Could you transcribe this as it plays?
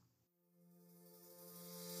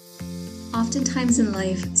Oftentimes in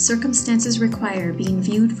life, circumstances require being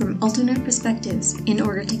viewed from alternate perspectives in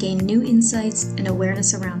order to gain new insights and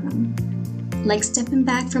awareness around them. Like stepping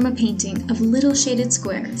back from a painting of little shaded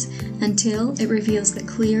squares until it reveals the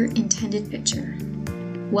clear intended picture.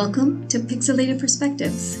 Welcome to Pixelated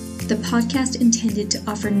Perspectives, the podcast intended to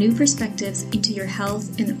offer new perspectives into your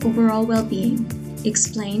health and overall well-being,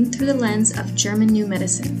 explained through the lens of German New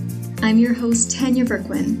Medicine. I'm your host, Tanya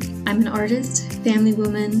Berkwin. I'm an artist, family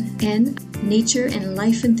woman, and nature and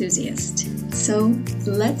life enthusiast. So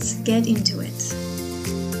let's get into it.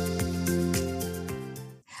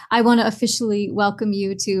 I want to officially welcome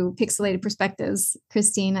you to Pixelated Perspectives,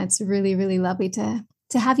 Christine. It's really, really lovely to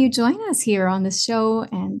have you join us here on this show,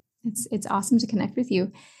 and it's awesome to connect with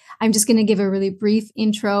you. I'm just going to give a really brief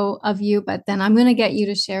intro of you, but then I'm going to get you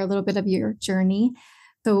to share a little bit of your journey.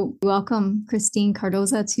 So welcome, Christine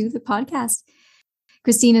Cardoza, to the podcast.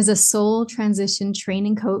 Christine is a soul transition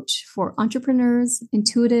training coach for entrepreneurs,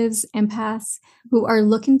 intuitives, empaths who are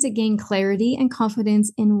looking to gain clarity and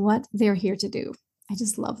confidence in what they're here to do. I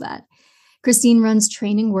just love that. Christine runs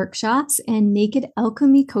training workshops and naked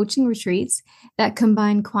alchemy coaching retreats that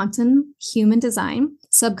combine quantum human design,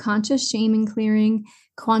 subconscious shaming clearing,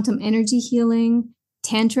 quantum energy healing,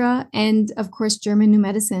 Tantra, and of course, German New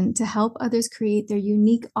Medicine to help others create their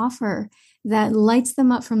unique offer that lights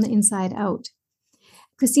them up from the inside out.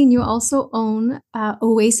 Christine, you also own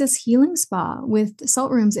Oasis Healing Spa with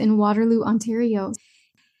salt rooms in Waterloo, Ontario.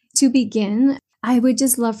 To begin, I would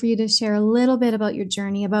just love for you to share a little bit about your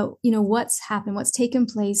journey, about, what's happened, what's taken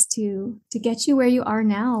place to get you where you are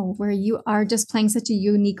now, where you are just playing such a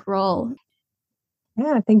unique role.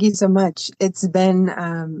 Yeah, thank you so much. It's been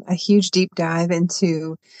a huge deep dive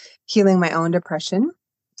into healing my own depression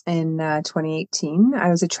in 2018. I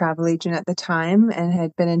was a travel agent at the time and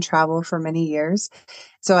had been in travel for many years.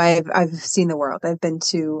 So I've seen the world. I've been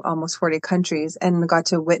to almost 40 countries and got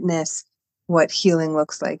to witness what healing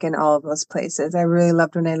looks like in all of those places. I really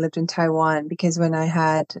loved when I lived in Taiwan because when I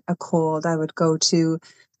had a cold, I would go to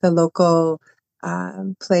the local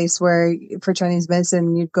place where for Chinese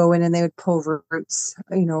medicine, you'd go in and they would pull roots,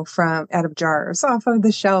 from out of jars off of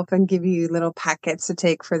the shelf and give you little packets to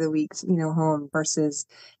take for the week, home versus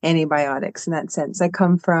antibiotics in that sense. I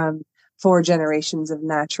come from 4 generations of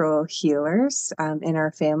natural healers in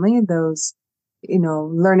our family. Those,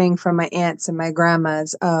 learning from my aunts and my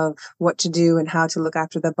grandmas of what to do and how to look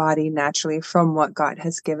after the body naturally from what God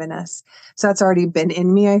has given us. So that's already been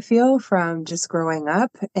in me, I feel, from just growing up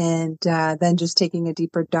and then just taking a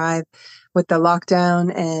deeper dive with the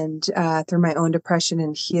lockdown and through my own depression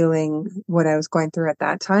and healing what I was going through at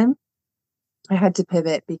that time. I had to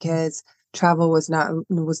pivot because travel was no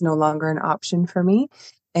longer an option for me.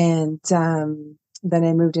 And then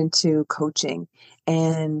I moved into coaching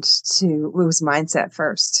and it was mindset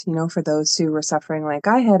first, for those who were suffering like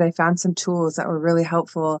I had. I found some tools that were really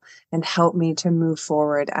helpful and helped me to move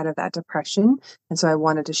forward out of that depression. And so I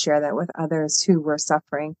wanted to share that with others who were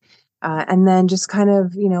suffering. And then just kind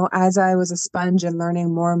of, as I was a sponge and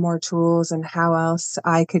learning more and more tools and how else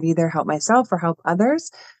I could either help myself or help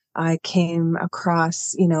others, I came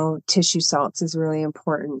across, tissue salts is really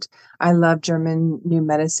important. I love German New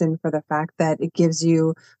Medicine for the fact that it gives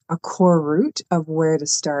you a core root of where to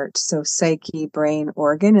start. So psyche, brain,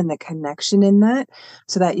 organ, and the connection in that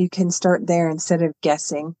so that you can start there instead of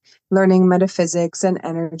guessing, learning metaphysics and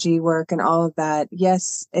energy work and all of that.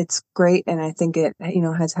 Yes, it's great. And I think it,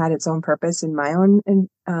 has had its own purpose in my own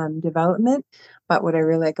development. But what I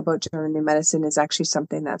really like about German New Medicine is actually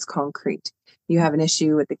something that's concrete. You have an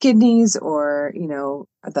issue with the kidneys or,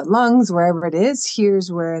 the lungs, wherever it is,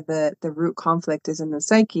 here's where the root conflict is in the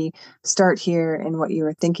psyche. Start here in what you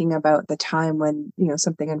were thinking about the time when,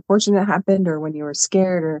 something unfortunate happened or when you were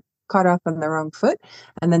scared or caught off on the wrong foot.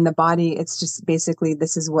 And then the body, it's just basically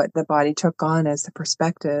this is what the body took on as the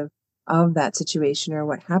perspective of that situation or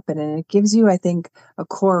what happened. And it gives you, I think, a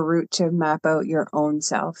core root to map out your own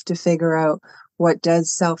self, to figure out what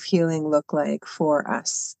does self-healing look like for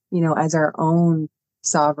us, as our own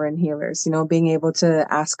sovereign healers, being able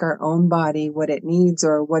to ask our own body what it needs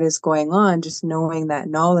or what is going on, just knowing that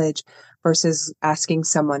knowledge versus asking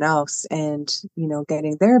someone else and,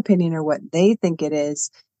 getting their opinion or what they think it is.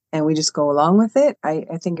 And we just go along with it. I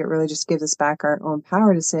think it really just gives us back our own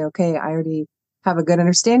power to say, okay, I already have a good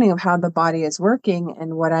understanding of how the body is working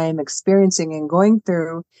and what I am experiencing and going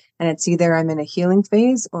through. And it's either I'm in a healing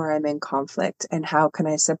phase or I'm in conflict. And how can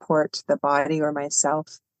I support the body or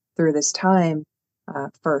myself through this time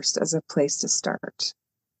first as a place to start?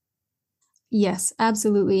 Yes,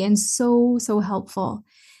 absolutely. And so, so helpful.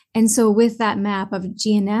 And so with that map of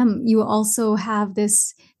GNM, you also have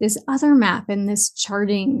this other map and this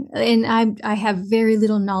charting. And I have very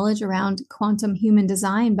little knowledge around quantum human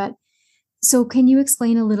design, but so can you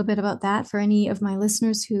explain a little bit about that for any of my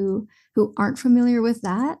listeners who aren't familiar with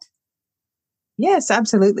that? Yes,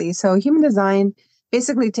 absolutely. So human design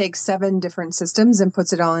basically takes 7 different systems and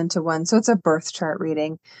puts it all into one. So it's a birth chart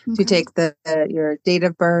reading. So you Okay. take the your date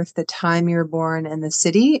of birth, the time you were born, and the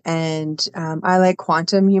city. And I like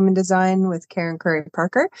quantum human design with Karen Curry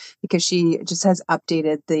Parker because she just has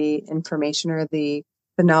updated the information or the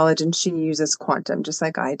knowledge, and she uses quantum just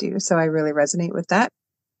like I do. So I really resonate with that.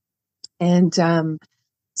 And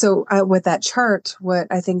so with that chart, what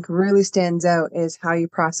I think really stands out is how you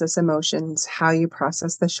process emotions, how you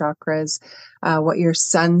process the chakras, what your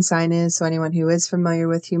sun sign is. So anyone who is familiar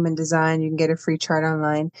with human design, you can get a free chart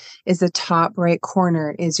online. Is the top right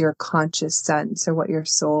corner is your conscious sun. So what your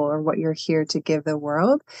soul or what you're here to give the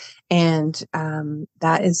world. And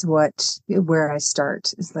that is where I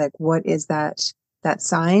start is like, what is that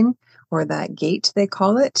sign? Or that gate, they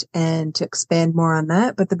call it, and to expand more on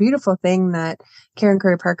that. But the beautiful thing that Karen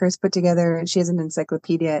Curry Parker has put together, and she has an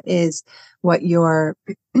encyclopedia, is what your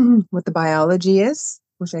what the biology is,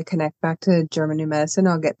 which I connect back to German New Medicine.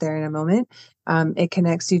 I'll get there in a moment. It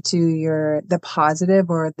connects you to the positive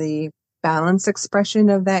or the balanced expression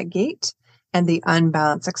of that gate and the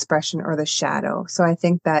unbalanced expression or the shadow. So I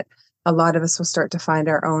think that a lot of us will start to find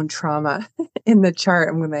our own trauma in the chart.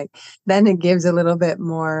 I'm like, then it gives a little bit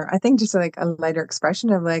more, I think, just like a lighter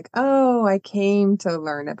expression of like, oh, I came to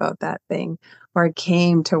learn about that thing, or I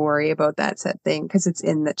came to worry about that set thing because it's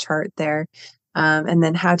in the chart there. And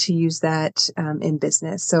then how to use that in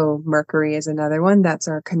business. So Mercury is another one. That's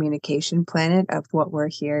our communication planet of what we're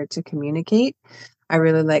here to communicate. I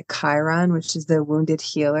really like Chiron, which is the wounded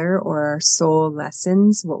healer or our soul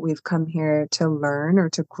lessons, what we've come here to learn or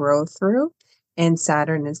to grow through. And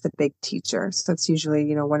Saturn is the big teacher. So it's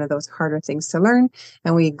usually, one of those harder things to learn.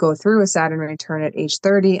 And we go through a Saturn return at age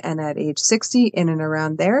 30 and at age 60 in and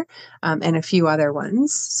around there, and a few other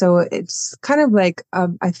ones. So it's kind of like,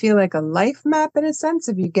 I feel like a life map in a sense.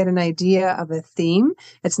 If you get an idea of a theme,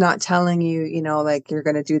 it's not telling you, like you're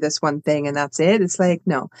going to do this one thing and that's it. It's like,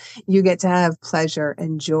 no, you get to have pleasure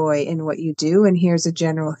and joy in what you do. And here's a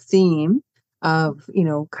general theme of,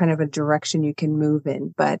 kind of a direction you can move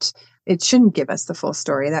in. But it shouldn't give us the full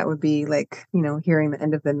story. That would be like, hearing the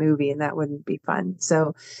end of the movie, and that wouldn't be fun.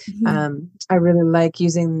 So Mhm. I really like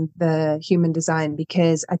using the human design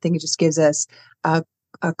because I think it just gives us a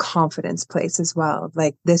a confidence place as well.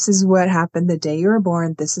 Like, this is what happened the day you were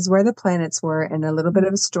born. This is where the planets were, and a little bit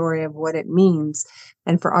of a story of what it means.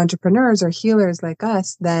 And for entrepreneurs or healers like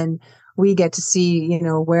us, then we get to see,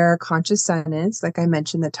 where our conscious sun is, like I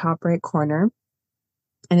mentioned, the top right corner.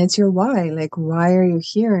 And it's your why. Like, why are you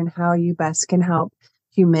here and how you best can help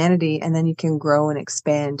humanity? And then you can grow and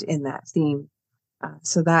expand in that theme.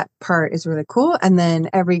 So that part is really cool. And then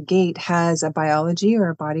every gate has a biology or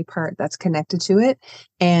a body part that's connected to it.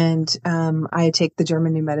 And I take the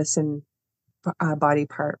German New Medicine body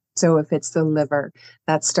part. So if it's the liver,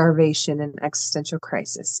 that's starvation and existential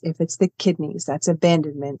crisis. If it's the kidneys, that's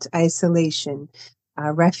abandonment, isolation,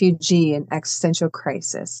 refugee and existential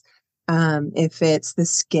crisis. If it's the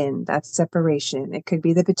skin, that's separation. It could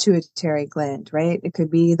be the pituitary gland, right? It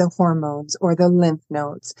could be the hormones or the lymph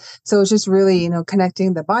nodes. So it's just really,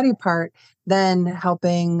 connecting the body part, then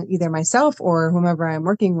helping either myself or whomever I'm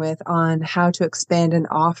working with on how to expand and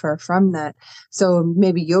offer from that. So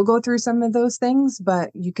maybe you'll go through some of those things, but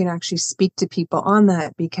you can actually speak to people on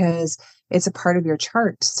that because it's a part of your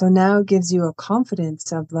chart. So now it gives you a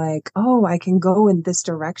confidence of like, oh, I can go in this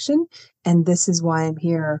direction and this is why I'm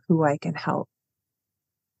here, who I can help.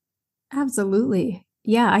 Absolutely.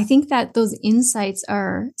 Yeah, I think that those insights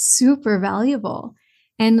are super valuable.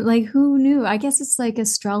 And like who knew? I guess it's like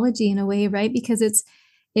astrology in a way, right? Because it's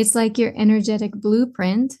like your energetic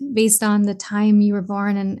blueprint based on the time you were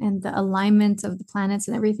born and the alignment of the planets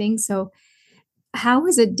and everything. So how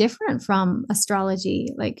is it different from astrology?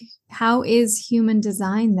 Like how is human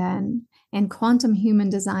design then and quantum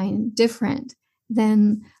human design different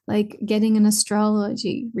than like getting an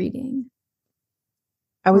astrology reading?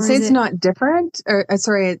 I would Or say is it's it not different, or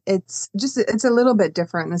sorry, it's a little bit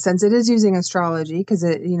different in the sense it is using astrology because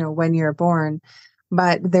when you're born,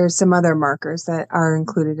 but there's some other markers that are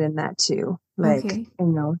included in that too. Like, okay?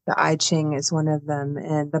 the I Ching is one of them,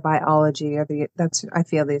 and the biology or that's, I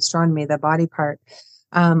feel, the astronomy, the body part.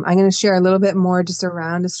 I'm going to share a little bit more just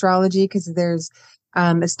around astrology because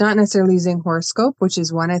it's not necessarily using horoscope, which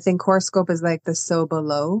is one. I think horoscope is like the so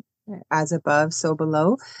below as above, so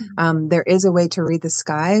below. Mhm. There is a way to read the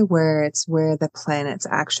sky where it's where the planets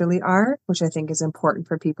actually are, which I think is important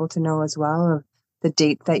for people to know as well, of the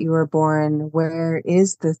date that you were born, where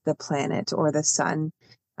is the planet or the sun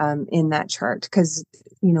in that chart. Because,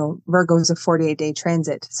 Virgo is a 48-day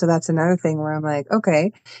transit. So that's another thing where I'm like,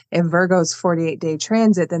 okay, if Virgo's 48-day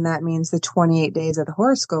transit, then that means the 28 days of the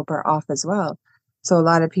horoscope are off as well. So a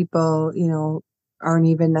lot of people, aren't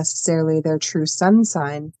even necessarily their true sun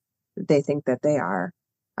sign. They think that they are.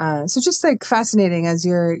 So just like fascinating as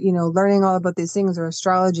you're, learning all about these things or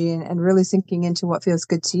astrology and really sinking into what feels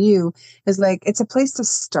good to you is like, it's a place to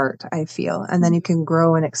start, I feel. And then you can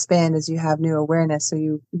grow and expand as you have new awareness. So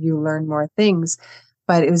you learn more things.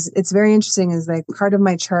 But it's very interesting is like part of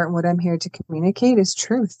my chart and what I'm here to communicate is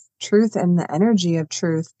truth and the energy of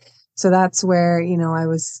truth. So that's where, I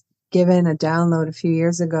was given a download a few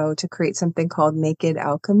years ago to create something called Naked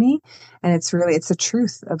Alchemy. And it's the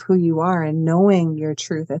truth of who you are, and knowing your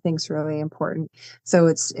truth, I think, is really important. So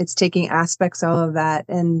it's taking aspects all of that,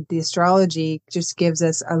 and the astrology just gives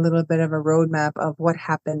us a little bit of a roadmap of what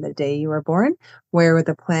happened the day you were born, where were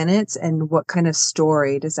the planets, and what kind of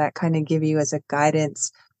story does that kind of give you as a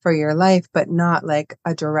guidance for your life, but not like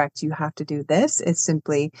a direct, you have to do this. It's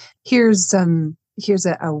simply, here's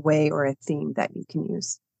a way or a theme that you can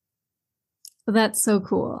use. Well, that's so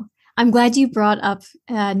cool. I'm glad you brought up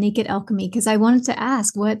Naked Alchemy because I wanted to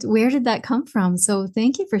ask where did that come from? So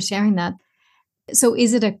thank you for sharing that. So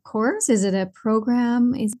is it a course? Is it a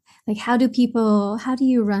program? Is like how do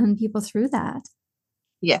you run people through that?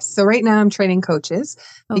 Yes. So right now I'm training coaches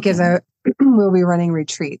because Okay. I will be running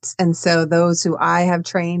retreats. And so those who I have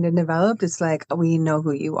trained and developed, it's like, we know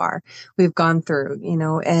who you are. We've gone through,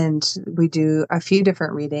 and we do a few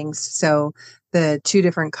different readings. So the two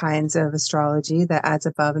different kinds of astrology, the as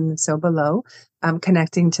above and the so below,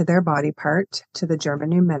 connecting to their body part, to the German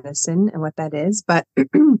new medicine and what that is. But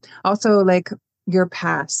also like your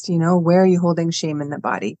past, where are you holding shame in the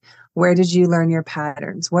body? Where did you learn your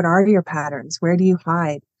patterns? What are your patterns? Where do you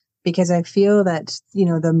hide? Because I feel that,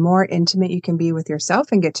 the more intimate you can be with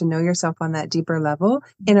yourself and get to know yourself on that deeper level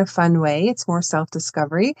in a fun way, it's more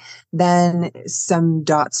self-discovery, then some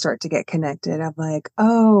dots start to get connected of like,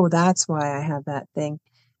 oh, that's why I have that thing.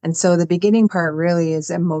 And so the beginning part really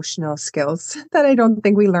is emotional skills that I don't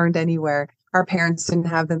think we learned anywhere. Our parents didn't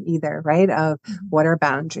have them either, right? Of Mhm. what are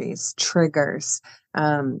boundaries, triggers,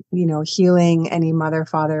 healing any mother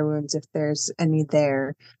father wounds if there's any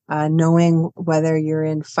there, knowing whether you're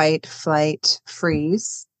in fight, flight,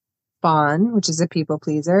 freeze, fawn, which is a people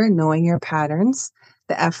pleaser, knowing your patterns.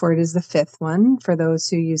 The F word is the fifth one for those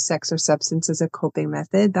who use sex or substance as a coping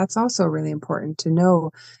method. That's also really important to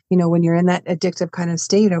know, when you're in that addictive kind of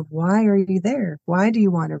state of why are you there? Why do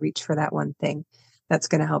you want to reach for that one thing? That's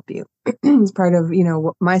going to help you. It's part of,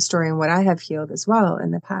 my story and what I have healed as well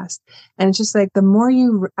in the past. And it's just like the more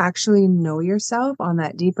you actually know yourself on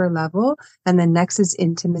that deeper level, and the next is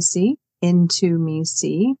intimacy. Into me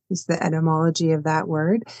see is the etymology of that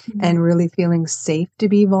word, Mhm. and really feeling safe to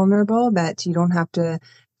be vulnerable, that you don't have to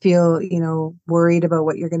feel, worried about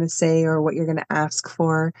what you're going to say or what you're going to ask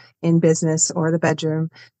for in business or the bedroom,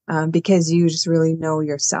 because you just really know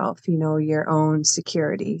yourself, your own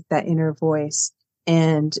security, that inner voice.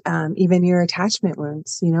 And even your attachment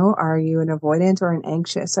wounds, are you an avoidant or an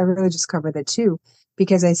anxious? I really just cover the two,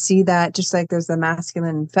 because I see that just like there's the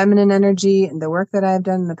masculine and feminine energy and the work that I've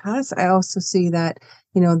done in the past, I also see that,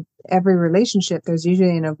 every relationship, there's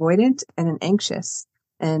usually an avoidant and an anxious.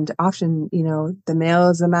 And often, the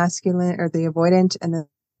male is the masculine or the avoidant, and the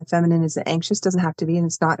feminine is the anxious. Doesn't have to be, and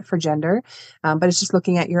it's not for gender. But it's just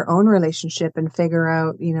looking at your own relationship and figure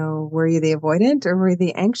out, were you the avoidant or were you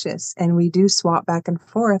the anxious? And we do swap back and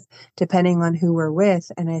forth depending on who we're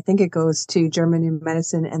with. And I think it goes to German new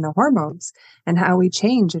medicine and the hormones and how we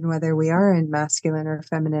change, and whether we are in masculine or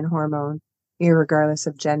feminine hormone, irregardless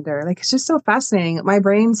of gender. Like, it's just so fascinating. My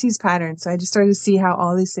brain sees patterns. So I just started to see how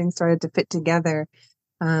all these things started to fit together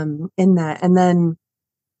in that. And then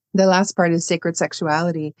the last part is sacred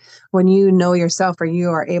sexuality. When you know yourself, or you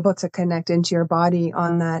are able to connect into your body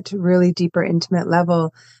on that really deeper, intimate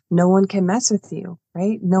level, no one can mess with you,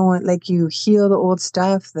 right? No one, like, you heal the old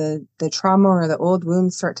stuff, the trauma or the old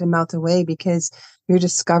wounds start to melt away because you're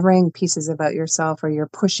discovering pieces about yourself, or you're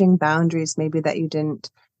pushing boundaries maybe that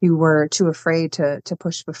you were too afraid to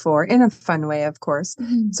push before, in a fun way, of course.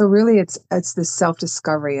 Mhm. So really it's this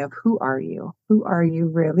self-discovery of who are you? Who are you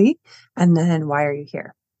really? And then why are you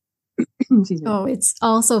here? Excuse me. Oh, it's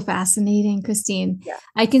also fascinating, Christine. Yeah.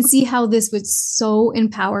 I can see how this would so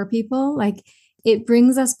empower people. Like it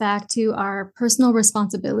brings us back to our personal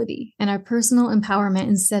responsibility and our personal empowerment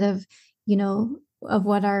instead of, you know, of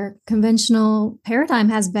what our conventional paradigm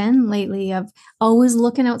has been lately, of always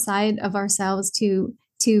looking outside of ourselves to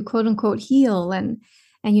quote unquote heal, and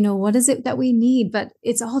what is it that we need, but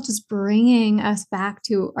it's all just bringing us back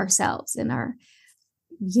to ourselves and our,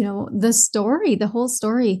 the story, the whole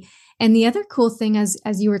story. And the other cool thing, as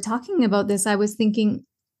you were talking about this, I was thinking,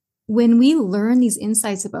 when we learn these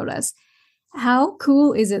insights about us, how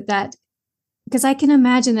cool is it that, because I can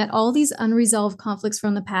imagine that all these unresolved conflicts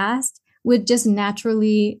from the past would just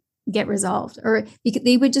naturally get resolved, or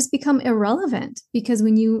they would just become irrelevant, because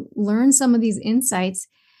when you learn some of these insights,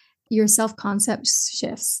 your self-concept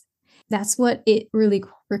shifts. That's what it really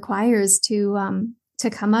requires to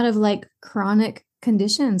come out of like chronic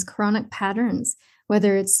conditions, chronic patterns,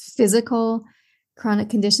 whether it's physical chronic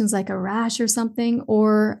conditions like a rash or something,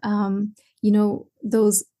 or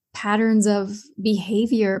those patterns of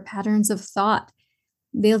behavior, patterns of thought.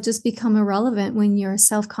 They'll just become irrelevant when your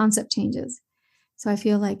self-concept changes. So I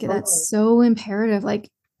feel like that's so imperative. Like,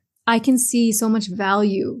 I can see so much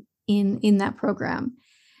value in that program.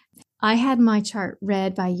 I had my chart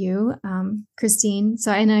read by you, Christine.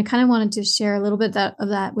 So, and I kind of wanted to share a little bit of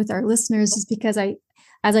that with our listeners, just because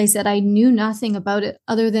as I said, I knew nothing about it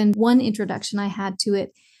other than one introduction I had to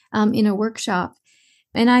it in a workshop.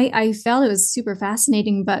 And I felt it was super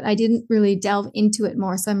fascinating, but I didn't really delve into it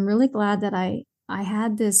more. So I'm really glad that I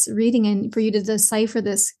had this reading, and for you to decipher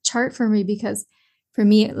this chart for me, because for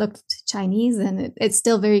me, it looked Chinese and it's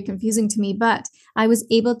still very confusing to me, but I was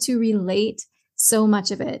able to relate so much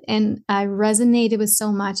of it, and I resonated with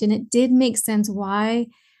so much, and it did make sense why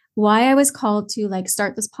I was called to like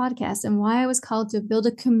start this podcast, and why I was called to build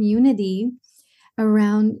a community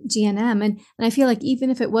around GNM. And I feel like even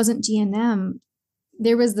if it wasn't GNM,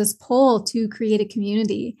 there was this pull to create a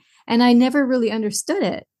community, and I never really understood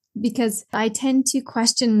it, because I tend to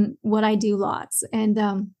question what I do lots. And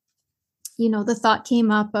the thought came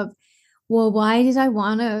up of, well, why did I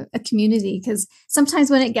want a community? Because sometimes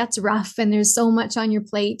when it gets rough and there's so much on your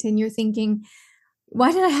plate and you're thinking,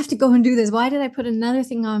 why did I have to go and do this? Why did I put another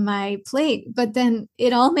thing on my plate? But then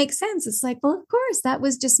it all makes sense. It's like, well, of course, that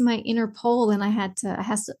was just my inner pull, and I had to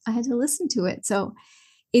listen to it. So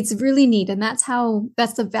it's really neat. And that's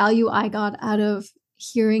the value I got out of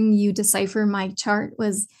hearing you decipher my chart,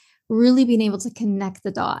 was really being able to connect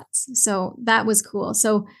the dots. So that was cool.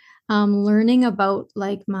 So learning about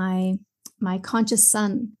like my conscious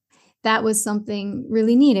sun, that was something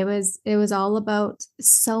really neat. It was all about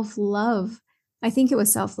self-love. I think it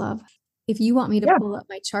was self-love. If you want me to pull up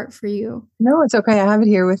my chart for you. No, it's okay. I have it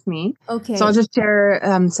here with me. Okay. So I'll just share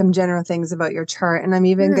some general things about your chart. And I'm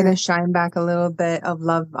even going to shine back a little bit of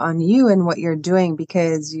love on you and what you're doing,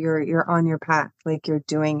 because you're on your path, like you're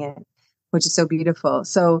doing it, which is so beautiful.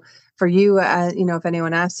 So for you, if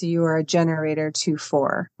anyone asks you, you are a generator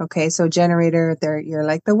 2-4. Okay. So generator, you're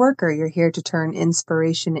like the worker. You're here to turn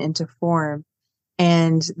inspiration into form.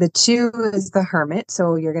 And the 2 is the hermit.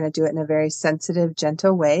 So you're going to do it in a very sensitive,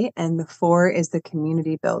 gentle way. And the 4 is the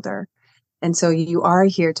community builder. And so you are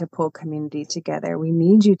here to pull community together. We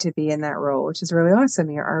need you to be in that role, which is really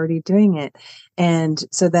awesome. You're already doing it. And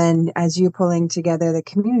so then as you're pulling together the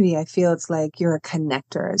community, I feel it's like you're a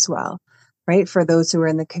connector as well, right? For those who are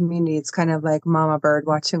in the community, it's kind of like Mama Bird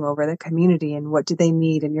watching over the community, and what do they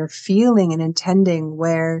need? And you're feeling and intending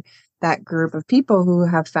where that group of people who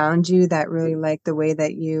have found you, that really like the way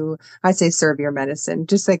that you, I say, serve your medicine,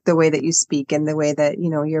 just like the way that you speak and the way that,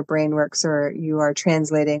 your brain works, or you are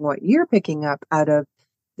translating what you're picking up out of,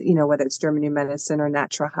 whether it's German New Medicine or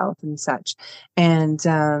natural health and such. And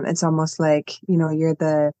it's almost like, you're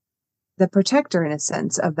the protector in a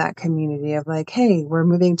sense of that community, of like, hey, we're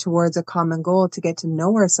moving towards a common goal to get to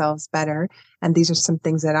know ourselves better. And these are some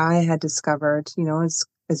things that I had discovered,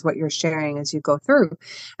 is what you're sharing as you go through.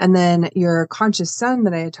 And then your conscious sun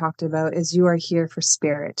that I had talked about is you are here for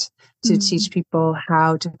spirit, to teach people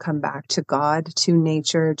how to come back to God, to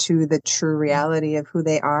nature, to the true reality of who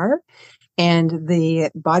they are. And the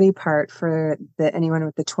body part for anyone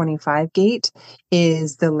with the 25 gate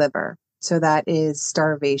is the liver. So that is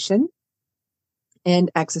starvation and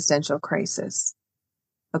existential crisis.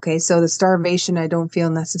 Okay, so the starvation, I don't feel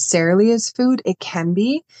necessarily is food. It can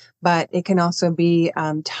be, but it can also be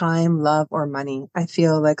time, love, or money. I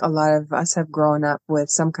feel like a lot of us have grown up with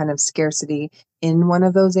some kind of scarcity in one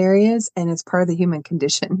of those areas, and it's part of the human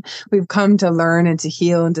condition. We've come to learn and to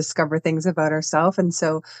heal and discover things about ourselves. And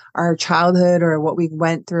so our childhood, or what we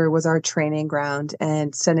went through, was our training ground,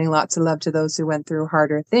 and sending lots of love to those who went through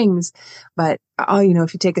harder things. But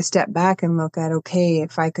if you take a step back and look at, okay,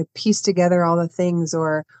 if I could piece together all the things,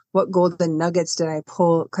 or what golden nuggets could I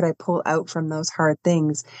pull out from those hard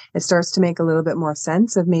things? It starts to make a little bit more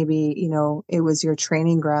sense of maybe, it was your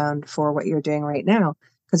training ground for what you're doing right now,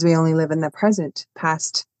 because we only live in the present.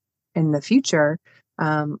 Past and the future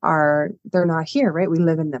they're not here, right? We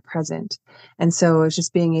live in the present. And so it's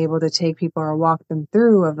just being able to take people or walk them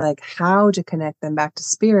through of like how to connect them back to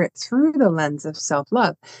spirit through the lens of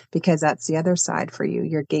self-love, because that's the other side for you,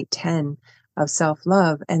 your gate 10 of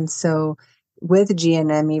self-love. And so with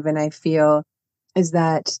GNM, even I feel is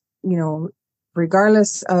that,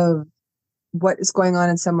 regardless of what is going on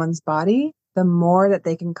in someone's body, the more that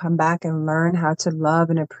they can come back and learn how to love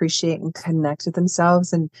and appreciate and connect with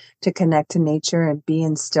themselves and to connect to nature and be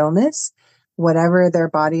in stillness, whatever their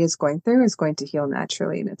body is going through is going to heal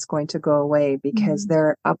naturally, and it's going to go away because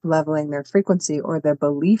they're up leveling their frequency or their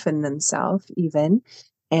belief in themselves even.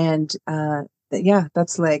 And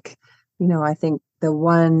that's like, I think the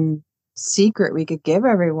one secret we could give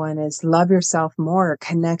everyone is love yourself more,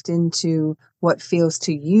 connect into what feels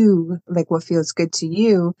to you, like what feels good to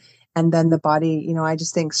you. And then the body, I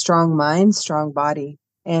just think strong mind, strong body,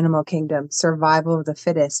 animal kingdom, survival of the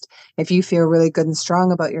fittest. If you feel really good and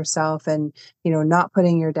strong about yourself and, not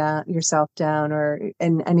putting yourself down or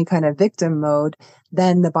in any kind of victim mode,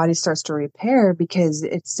 then the body starts to repair because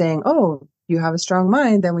it's saying, oh, you have a strong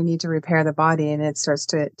mind, then we need to repair the body. And it starts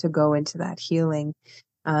to go into that healing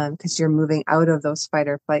because you're moving out of those fight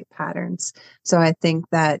or flight patterns. So I think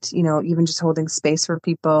that, even just holding space for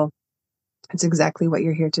people, it's exactly what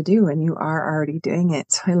you're here to do. And you are already doing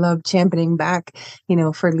it. So I love championing back,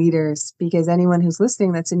 for leaders, because anyone who's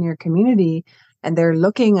listening that's in your community and they're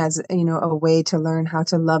looking as, a way to learn how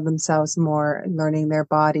to love themselves more, learning their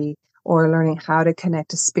body or learning how to connect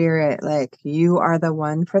to spirit, like you are the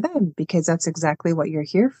one for them, because that's exactly what you're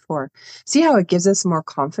here for. See how it gives us more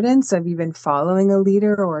confidence of even following a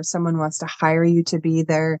leader, or someone wants to hire you to be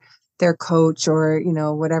their coach, or,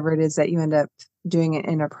 whatever it is that you end up doing it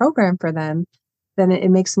in a program for them, then it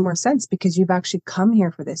makes more sense because you've actually come here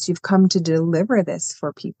for this. You've come to deliver this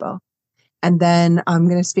for people. And then I'm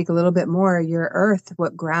going to speak a little bit more. Your earth,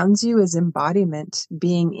 what grounds you is embodiment,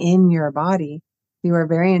 being in your body. You are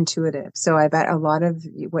very intuitive. So I bet a lot of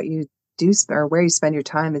what you do or where you spend your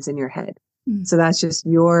time is in your head. So that's just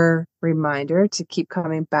your reminder to keep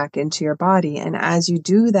coming back into your body. And as you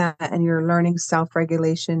do that and you're learning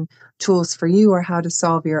self-regulation tools for you or how to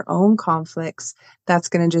solve your own conflicts, that's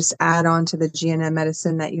going to just add on to the GNM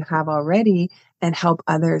medicine that you have already and help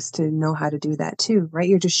others to know how to do that too, right?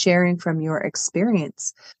 You're just sharing from your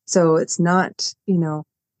experience. So it's not,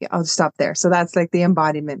 I'll stop there. So that's like the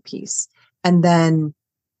embodiment piece. And then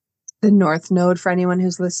the North Node, for anyone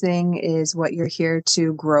who's listening, is what you're here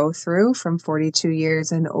to grow through from 42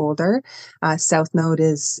 years and older. South Node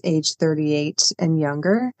is age 38 and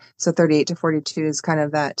younger. So 38 to 42 is kind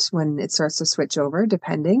of that when it starts to switch over,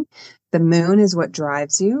 depending. The Moon is what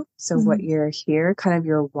drives you. So what you're here, kind of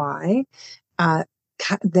your why.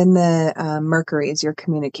 Then the Mercury is your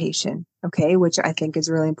communication, okay, which I think is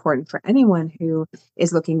really important for anyone who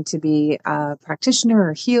is looking to be a practitioner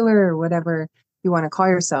or healer or whatever you want to call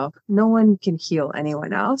yourself. No one can heal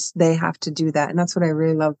anyone else. They have to do that. And that's what I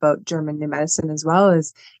really love about German New Medicine as well,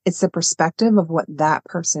 is it's the perspective of what that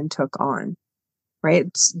person took on,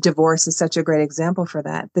 right? Divorce is such a great example for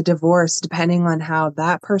that. The divorce, depending on how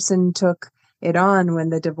that person took it on when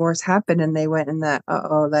the divorce happened and they went in that,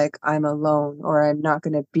 like I'm alone, or I'm not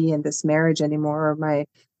going to be in this marriage anymore, or my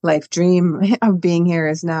life dream of being here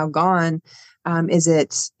is now gone. Is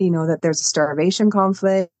it, that there's a starvation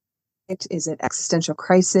conflict? Is it existential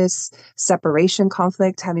crisis, separation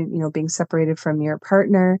conflict, being separated from your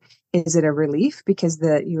partner? Is it a relief because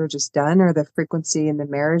you were just done, or the frequency in the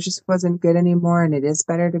marriage just wasn't good anymore and it is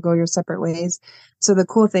better to go your separate ways? So the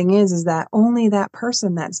cool thing is that only that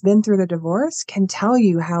person that's been through the divorce can tell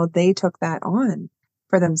you how they took that on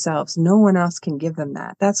for themselves. No one else can give them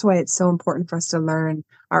that. That's why it's so important for us to learn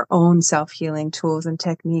our own self-healing tools and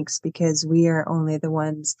techniques, because we are only the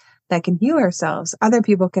ones that can heal ourselves. Other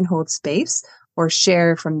people can hold space or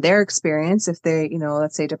share from their experience. If they,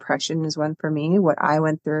 let's say depression is one for me, what I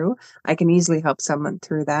went through, I can easily help someone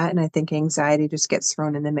through that. And I think anxiety just gets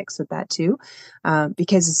thrown in the mix with that too,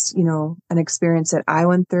 because it's, an experience that I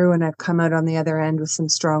went through, and I've come out on the other end with some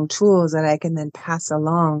strong tools that I can then pass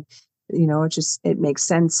along. It makes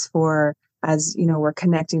sense for, as we're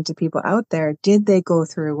connecting to people out there. Did they go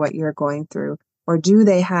through what you're going through, or do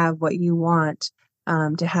they have what you want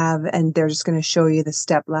to have, and they're just going to show you the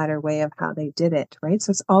step ladder way of how they did it, right?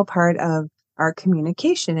 So it's all part of our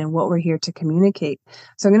communication and what we're here to communicate.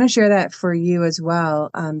 So I'm going to share that for you as well,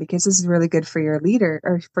 because this is really good for your leader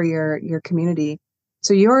or for your community.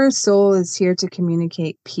 So your soul is here to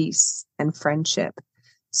communicate peace and friendship.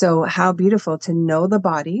 So how beautiful to know the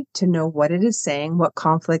body, to know what it is saying, what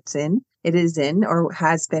conflicts it is in or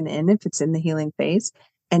has been in if it's in the healing phase,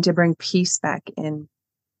 and to bring peace back in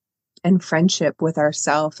and friendship with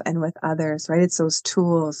ourselves and with others, right? It's those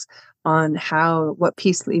tools on what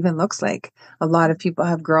peace even looks like. A lot of people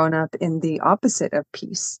have grown up in the opposite of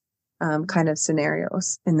peace kind of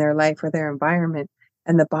scenarios in their life or their environment.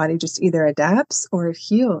 And the body just either adapts or it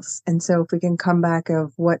heals. And so if we can come back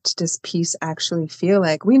of what does peace actually feel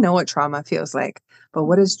like? We know what trauma feels like, but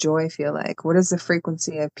what does joy feel like? What does the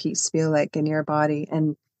frequency of peace feel like in your body?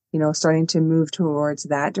 And, starting to move towards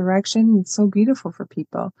that direction. It's so beautiful for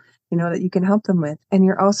people that you can help them with. And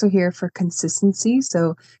you're also here for consistency.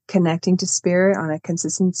 So connecting to spirit on a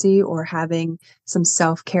consistency or having some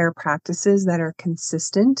self-care practices that are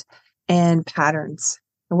consistent and patterns.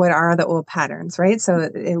 What are the old patterns, right? So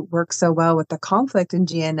it works so well with the conflict in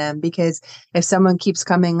GNM because if someone keeps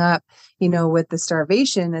coming up, with the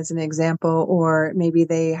starvation as an example, or maybe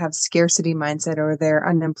they have scarcity mindset or they're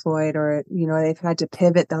unemployed or, they've had to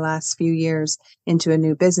pivot the last few years into a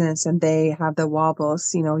new business and they have the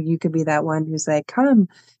wobbles, you could be that one who's like, come,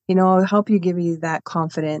 I'll help you give you that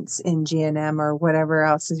confidence in GNM or whatever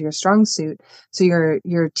else is your strong suit. So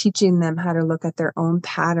you're teaching them how to look at their own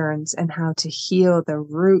patterns and how to heal the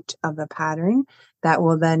root of the pattern that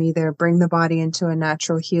will then either bring the body into a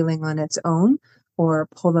natural healing on its own or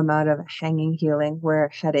pull them out of a hanging healing where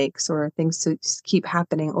headaches or things to keep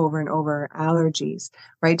happening over and over, allergies,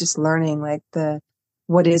 right? Just learning like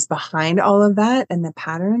what is behind all of that and the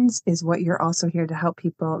patterns is what you're also here to help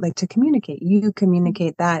people like to communicate. You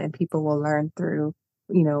communicate that and people will learn through,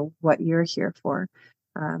 what you're here for.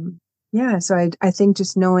 So I think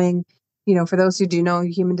just knowing, for those who do know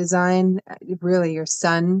human design, really your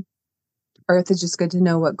sun, earth is just good to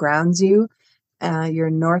know what grounds you. Your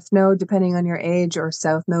north node, depending on your age, or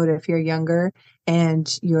south node if you're younger,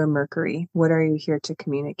 and your Mercury. What are you here to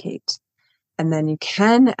communicate? And then you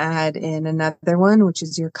can add in another one, which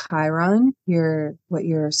is your Chiron, what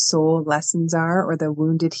your soul lessons are, or the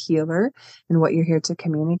wounded healer, and what you're here to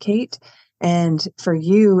communicate. And for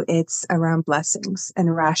you, it's around blessings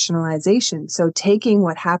and rationalization. So taking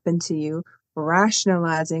what happened to you,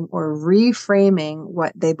 rationalizing or reframing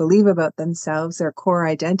what they believe about themselves, their core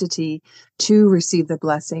identity, to receive the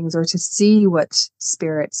blessings or to see what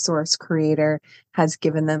spirit, source, creator has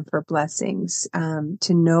given them for blessings,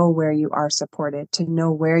 to know where you are supported, to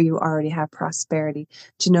know where you already have prosperity,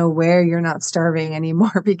 to know where you're not starving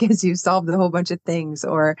anymore because you solved a whole bunch of things,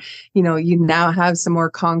 or, you now have some more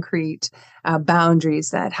concrete boundaries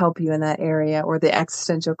that help you in that area, or the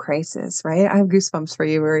existential crisis, right? I have goosebumps for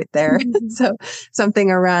you right there. So something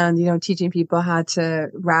around, teaching people how to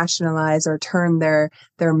rationalize or turn their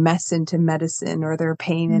mess into medicine or their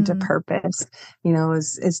pain into purpose,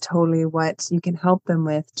 is totally what you can help them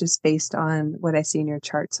with just based on what I see in your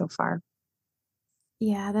chart so far.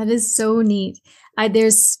 Yeah, that is so neat.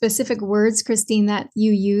 There's specific words, Christine, that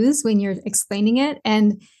you use when you're explaining it.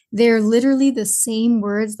 And they're literally the same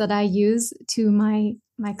words that I use to my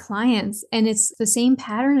clients. And it's the same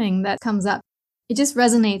patterning that comes up. It just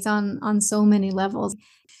resonates on so many levels.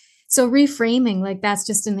 So reframing, like that's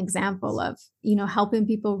just an example of, helping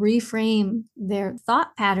people reframe their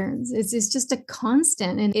thought patterns. It's just a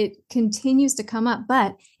constant and it continues to come up,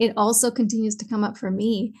 but it also continues to come up for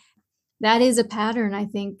me. That is a pattern, I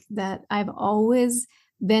think, that I've always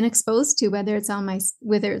been exposed to, whether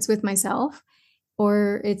it's with myself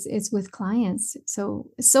or it's with clients. So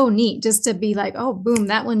neat just to be like, oh, boom,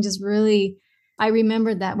 that one just really, I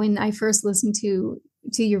remembered that when I first listened to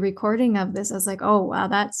your recording of this, I was like, oh, wow,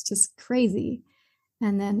 that's just crazy.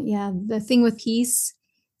 And then, yeah, the thing with peace,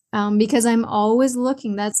 because I'm always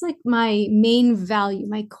looking, that's like my main value,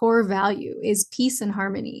 my core value is peace and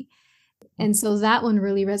harmony. And so that one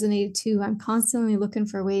really resonated too. I'm constantly looking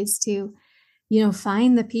for ways to,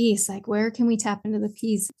 find the peace. Like, where can we tap into the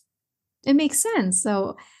peace? It makes sense.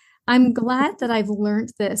 So I'm glad that I've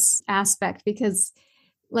learned this aspect because,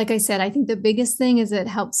 like I said, I think the biggest thing is it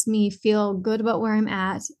helps me feel good about where I'm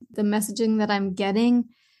at. The messaging that I'm getting,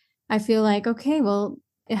 I feel like, okay, well,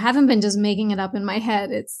 I haven't been just making it up in my head.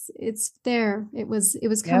 It's there. It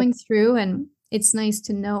was coming through, and it's nice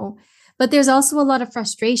to know. But there's also a lot of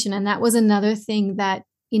frustration. And that was another thing that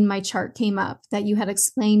in my chart came up that you had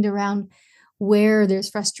explained around where there's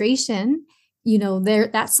frustration,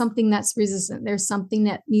 that's something that's resistant. There's something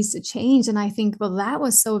that needs to change. And I think, well, that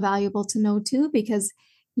was so valuable to know too, because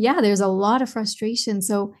yeah, there's a lot of frustration.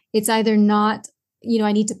 So it's either not,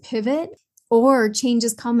 I need to pivot or change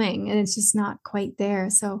is coming and it's just not quite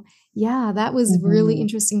there. So yeah, that was really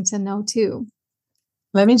interesting to know too.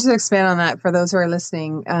 Let me just expand on that for those who are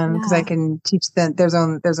listening, because I Yeah. can teach them. There's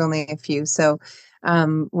only a few. So,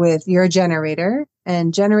 with your generator,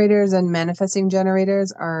 and generators and manifesting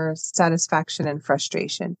generators are satisfaction and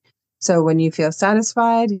frustration. So when you feel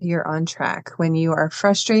satisfied, you're on track. When you are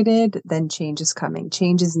frustrated, then change is coming.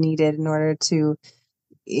 Change is needed in order to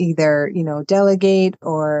either, delegate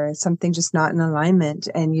or something just not in alignment.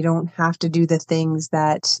 And you don't have to do the things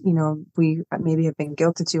that, we maybe have been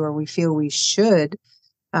guilted to or we feel we should.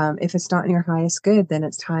 If it's not in your highest good, then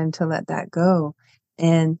it's time to let that go.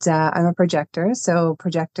 And I'm a projector, so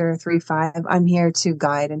projector 3-5. I'm here to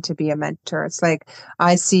guide and to be a mentor. It's like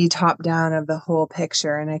I see top down of the whole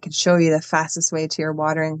picture, and I can show you the fastest way to your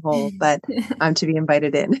watering hole, but I'm to be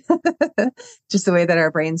invited in. Just the way that our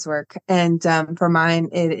brains work. And for mine,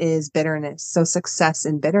 it is bitterness. So success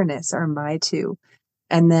and bitterness are my two.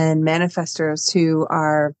 And then manifestors who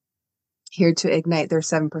are here to ignite their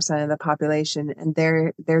 7% of the population. And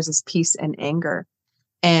there's this peace and anger.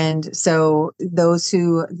 And so those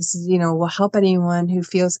who, this is, will help anyone who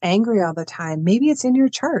feels angry all the time. Maybe it's in your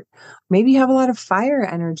chart. Maybe you have a lot of fire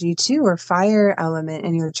energy too, or fire element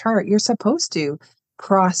in your chart. You're supposed to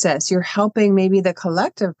process. You're helping maybe the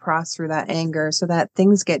collective process through that anger so that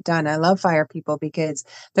things get done. I love fire people because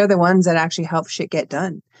they're the ones that actually help shit get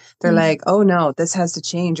done. They're Mm. like, oh no, this has to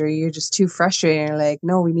change, or you're just too frustrated. You're like,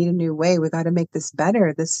 no, we need a new way. We got to make this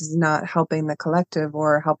better. This is not helping the collective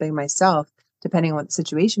or helping myself, depending on what the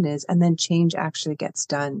situation is. And then change actually gets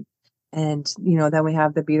done. And, then we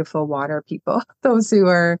have the beautiful water people, those who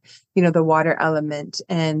are, the water element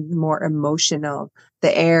and more emotional.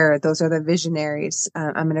 The air, those are the visionaries.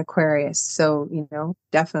 I'm an Aquarius, so,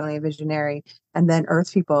 definitely a visionary. And then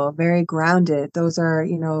earth people, very grounded. Those are,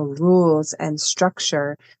 rules and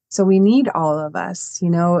structure. So we need all of us,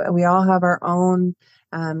 we all have our own,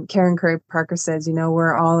 Karen Curry Parker says,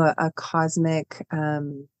 we're all a cosmic,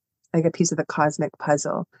 like a piece of the cosmic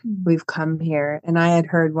puzzle. Mm. We've come here. And I had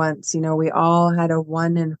heard once, we all had a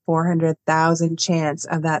 1 in 400,000 chance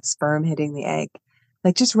of that sperm hitting the egg.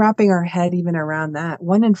 Like just wrapping our head even around that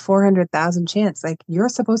 1 in 400,000 chance, like you're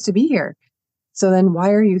supposed to be here. So then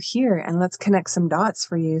why are you here? And let's connect some dots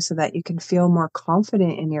for you so that you can feel more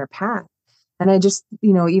confident in your path. And I just,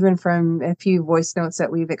 even from a few voice notes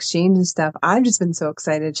that we've exchanged and stuff, I've just been so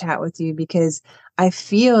excited to chat with you because I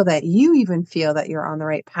feel that you even feel that you're on the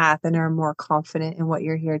right path and are more confident in what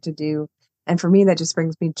you're here to do. And for me, that just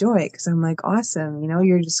brings me joy because I'm like, awesome,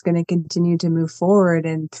 you're just going to continue to move forward.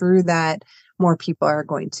 And through that, more people are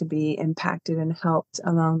going to be impacted and helped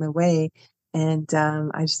along the way. And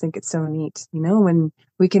I just think it's so neat, when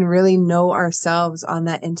we can really know ourselves on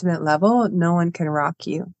that intimate level, no one can rock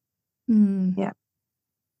you. Mm. Yeah.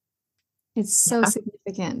 It's so Yeah.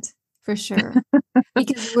 significant for sure.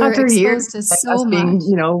 Because we're After years, exposed to like us so being,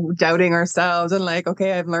 much. doubting ourselves and like,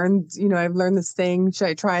 okay, I've learned this thing. Should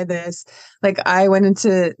I try this? Like I went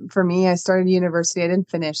into, for me, I started university. I didn't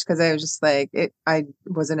finish because I was just like, I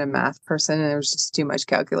wasn't a math person and there was just too much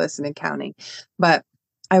calculus and accounting. But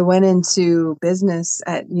I went into business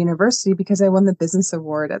at university because I won the business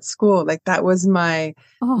award at school. Like that was Oh,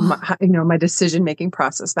 my decision making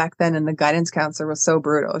process back then. And the guidance counselor was so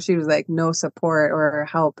brutal. She was like, no support or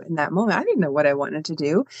help in that moment. I didn't know what I wanted to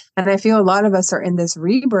do. And I feel a lot of us are in this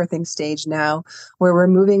rebirthing stage now where we're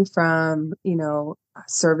moving from,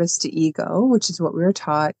 service to ego, which is what we were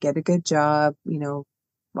taught, get a good job,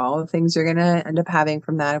 all the things you're going to end up having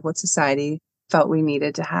from that of what society felt we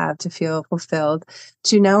needed to have to feel fulfilled,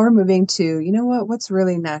 to now we're moving to, what's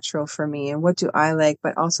really natural for me and what do I like,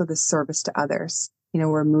 but also the service to others.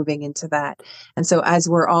 We're moving into that. And so as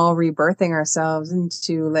we're all rebirthing ourselves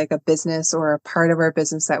into like a business or a part of our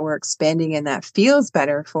business that we're expanding in that feels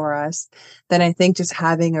better for us, then I think just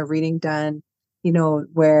having a reading done,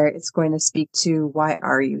 where it's going to speak to why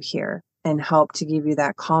are you here and help to give you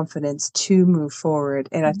that confidence to move forward.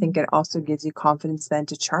 And I think it also gives you confidence then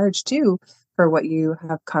to charge too for what you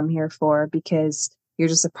have come here for, because you're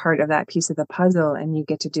just a part of that piece of the puzzle and you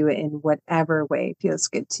get to do it in whatever way feels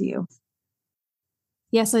good to you.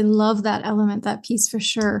 yes, I love that element, that piece for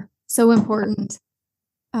sure. So important.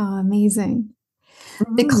 Oh, amazing.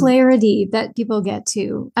 The Mhm. clarity that people get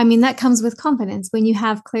to. I mean, that comes with confidence. When you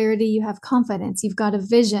have clarity, you have confidence. You've got a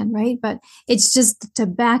vision, right? But it's just to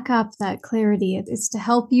back up that clarity. It's to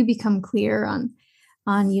help you become clear on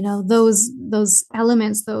those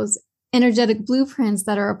elements, those energetic blueprints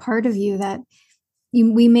that are a part of you that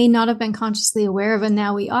we may not have been consciously aware of, and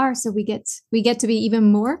now we are. So we get to be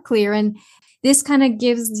even more clear. And this kind of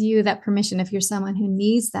gives you that permission if you're someone who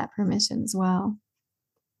needs that permission as well.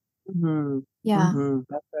 Mhm. Yeah. Mhm.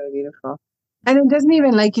 That's really beautiful. And it doesn't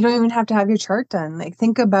even like you don't even have to have your chart done. Like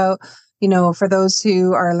think about, for those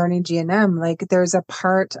who are learning GNM, like there's a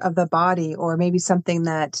part of the body or maybe something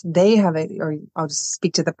that they have, or I'll just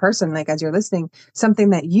speak to the person, like as you're listening,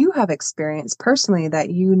 something that you have experienced personally that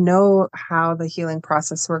how the healing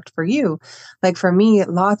process worked for you. Like for me,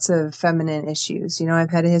 lots of feminine issues.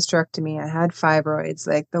 I've had a hysterectomy, I had fibroids,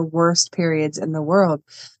 like the worst periods in the world.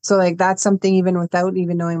 So like that's something even without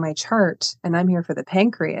even knowing my chart. And I'm here for the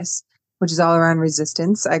pancreas, which is all around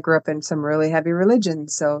resistance. I grew up in some really heavy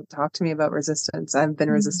religions. So talk to me about resistance. I've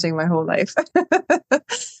been resisting my whole life.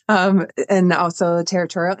 And also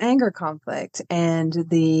territorial anger conflict and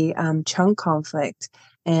the chunk conflict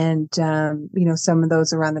and, some of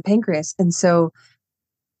those around the pancreas. And so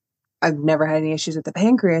I've never had any issues with the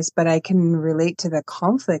pancreas, but I can relate to the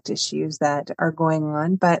conflict issues that are going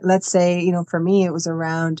on. But let's say, for me, it was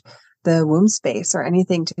around the womb space or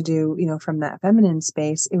anything to do, from that feminine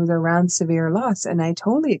space. It was around severe loss. And I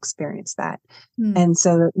totally experienced that. And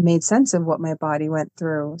so it made sense of what my body went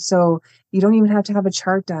through. So you don't even have to have a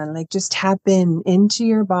chart done. Like just tap into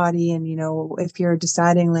your body. And, if you're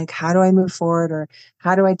deciding like, how do I move forward or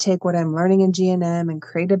how do I take what I'm learning in GNM and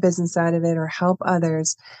create a business out of it or help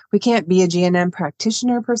others? We can't be a GNM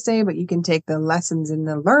practitioner per se, but you can take the lessons and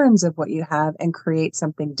the learns of what you have and create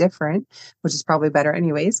something different, which is probably better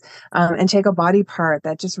anyways. And take a body part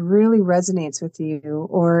that just really resonates with you.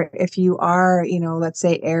 Or if you are, let's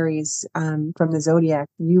say Aries, from the zodiac,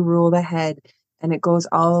 you rule the head and it goes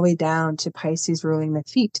all the way down to Pisces ruling the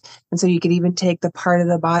feet. And so you could even take the part of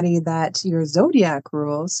the body that your zodiac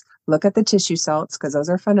rules, look at the tissue salts because those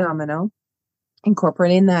are phenomenal,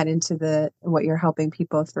 incorporating that into what you're helping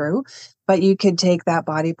people through. But you could take that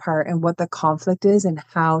body part and what the conflict is and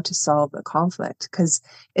how to solve the conflict. Because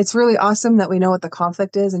it's really awesome that we know what the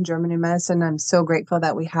conflict is in German medicine. I'm so grateful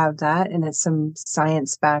that we have that. And it's some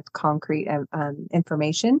science-backed, concrete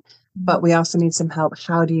information. But we also need some help.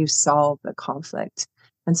 How do you solve the conflict?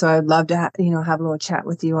 And so I'd love to, have a little chat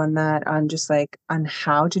with you on that, on just like on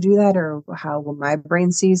how to do that or how my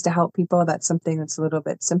brain sees to help people. That's something that's a little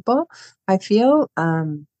bit simple, I feel,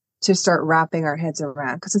 to start wrapping our heads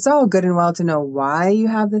around, because it's all good and well to know why you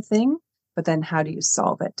have the thing, but then how do you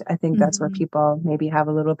solve it? I think that's where people maybe have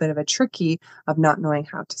a little bit of a tricky of not knowing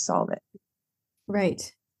how to solve it.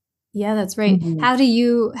 Right. Yeah, that's right. How do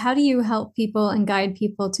you help people and guide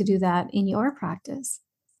people to do that in your practice?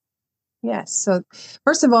 Yes. So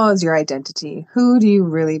first of all is your identity. Who do you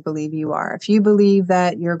really believe you are? If you believe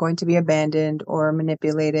that you're going to be abandoned or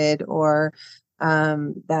manipulated or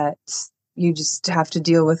that you just have to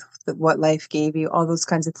deal with what life gave you, all those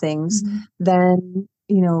kinds of things, then,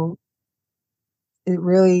 the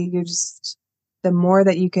more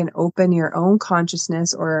that you can open your own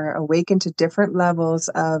consciousness or awaken to different levels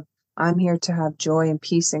of, I'm here to have joy and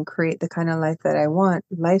peace and create the kind of life that I want,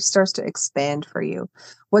 life starts to expand for you.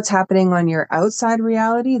 What's happening on your outside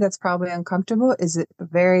reality that's probably uncomfortable is a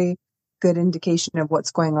very good indication of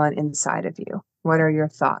what's going on inside of you. What are your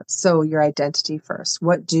thoughts? So your identity first.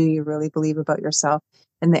 What do you really believe about yourself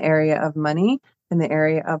in the area of money, in the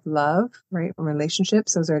area of love, right?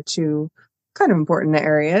 Relationships. Those are two kind of important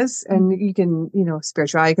areas. And you can,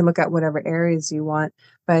 spirituality, you can look at whatever areas you want.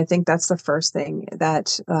 But I think that's the first thing,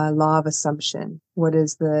 that law of assumption. What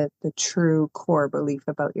is the true core belief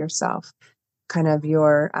about yourself? Kind of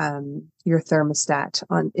your thermostat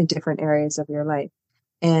in different areas of your life,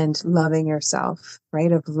 and loving yourself,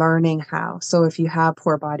 right? Of learning how. So if you have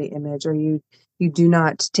poor body image, or you do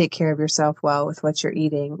not take care of yourself well with what you're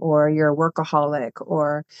eating, or you're a workaholic,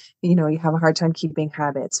 or, you have a hard time keeping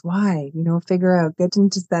habits. Why? Figure out, get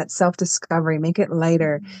into that self-discovery, make it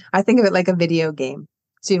lighter. I think of it like a video game.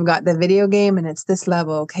 So you've got the video game and it's this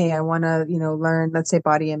level. Okay, I want to, learn, let's say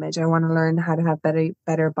body image. I want to learn how to have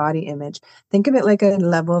better body image. Think of it like a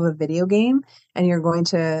level of a video game, and you're going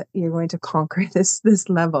to conquer this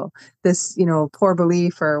level, this, poor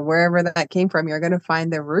belief or wherever that came from. You're going to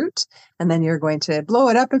find the root, and then you're going to blow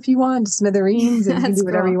it up if you want, smithereens, and you can do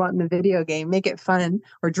whatever you want in the video game. Make it fun,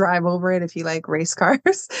 or drive over it if you like race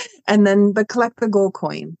cars. And then collect the gold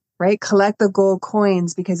coin. Right? Collect the gold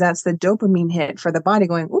coins, because that's the dopamine hit for the body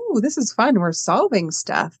going, ooh, this is fun. We're solving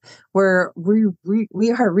stuff. We are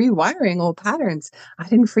rewiring old patterns. I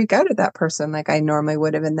didn't freak out at that person like I normally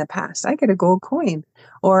would have in the past. I get a gold coin.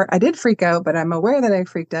 Or I did freak out, but I'm aware that I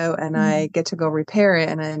freaked out, and I get to go repair it.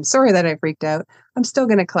 And I'm sorry that I freaked out. I'm still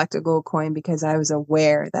going to collect a gold coin because I was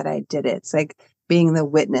aware that I did it. It's like being the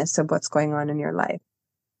witness of what's going on in your life.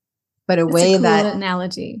 but a That's a way cool that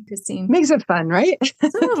analogy, Christine. makes it fun, right?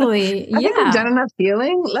 Totally. I think we've Yeah. done enough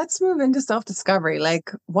healing. Let's move into self-discovery.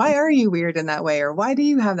 Like, why are you weird in that way? Or why do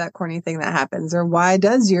you have that corny thing that happens? Or why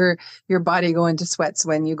does your body go into sweats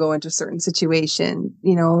when you go into a certain situation?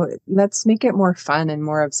 Let's make it more fun and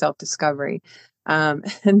more of self-discovery.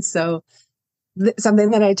 And so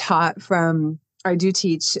something that I do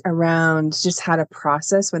teach around just how to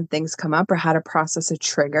process when things come up or how to process a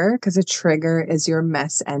trigger, because a trigger is your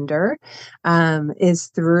mess ender, is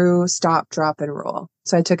through stop, drop, and roll.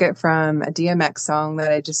 So I took it from a DMX song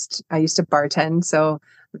that I used to bartend. So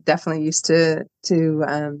definitely used to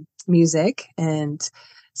music. And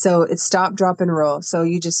so it's stop, drop, and roll. So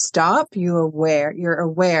you just stop, you're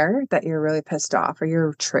aware that you're really pissed off or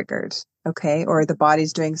you're triggered. Okay. Or the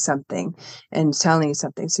body's doing something and telling you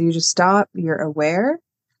something. So you just stop, you're aware,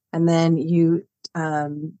 and then you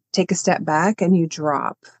take a step back and you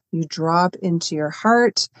drop. You drop into your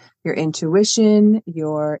heart, your intuition,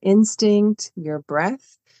 your instinct, your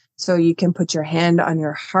breath. So you can put your hand on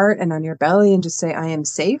your heart and on your belly and just say, I am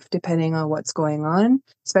safe, depending on what's going on,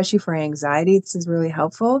 especially for anxiety. This is really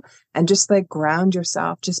helpful. And just like ground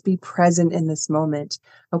yourself, just be present in this moment.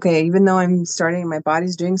 Okay, even though my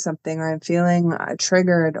body's doing something, or I'm feeling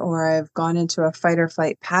triggered, or I've gone into a fight or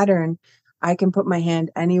flight pattern, I can put my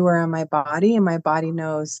hand anywhere on my body and my body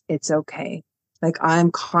knows it's okay. Like,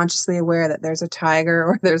 I'm consciously aware that there's a tiger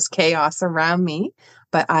or there's chaos around me,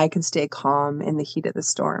 but I can stay calm in the heat of the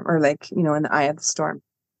storm, or in the eye of the storm.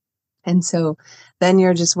 And so then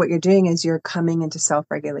what you're doing is you're coming into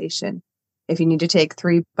self-regulation. If you need to take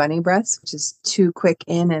 3 bunny breaths, which is 2 quick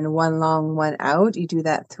in and 1 long, 1 out, you do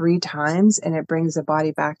that 3 times and it brings the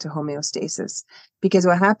body back to homeostasis. Because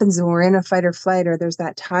what happens when we're in a fight or flight, or there's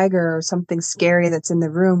that tiger or something scary that's in the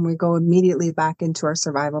room, we go immediately back into our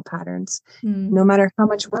survival patterns. No matter how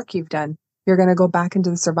much work you've done, you're going to go back into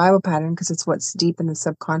the survival pattern because it's what's deep in the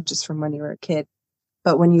subconscious from when you were a kid.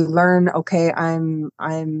 But when you learn, okay, I'm,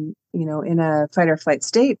 in a fight or flight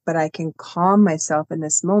state, but I can calm myself in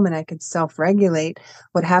this moment. I can self-regulate.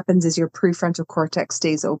 What happens is your prefrontal cortex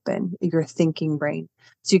stays open, your thinking brain.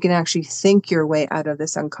 So you can actually think your way out of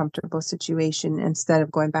this uncomfortable situation instead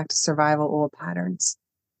of going back to survival old patterns.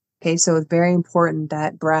 Okay. So it's very important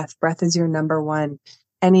that breath is your number one.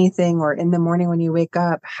 Anything, or in the morning when you wake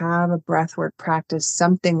up, have a breath work practice,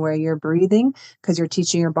 something where you're breathing, because you're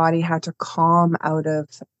teaching your body how to calm out of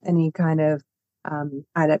any kind of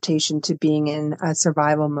adaptation to being in a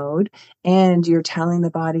survival mode. And you're telling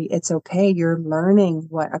the body it's okay. You're learning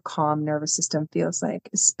what a calm nervous system feels like,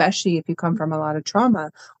 especially if you come from a lot of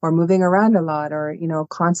trauma or moving around a lot, or,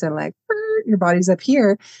 constant like your body's up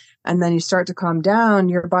here. And then you start to calm down,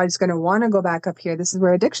 your body's going to want to go back up here. This is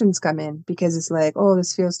where addictions come in, because it's like, oh,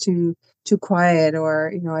 this feels too quiet,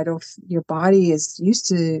 or, your body is used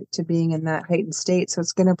to being in that heightened state. So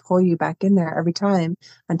it's going to pull you back in there every time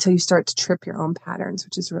until you start to trip your own patterns,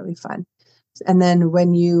 which is really fun. And then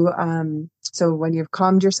when you've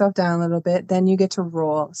calmed yourself down a little bit, then you get to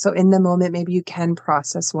roll. So in the moment, maybe you can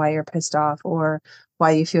process why you're pissed off or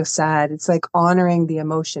why you feel sad. It's like honoring the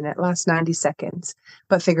emotion. It lasts 90 seconds,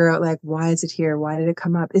 but figure out, like, why is it here? Why did it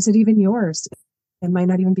come up? Is it even yours? It might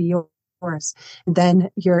not even be yours. And then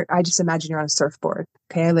I just imagine you're on a surfboard.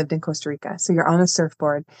 Okay. I lived in Costa Rica. So you're on a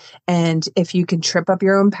surfboard. And if you can trip up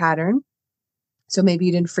your own pattern, so maybe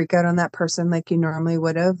you didn't freak out on that person like you normally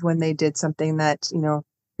would have when they did something that,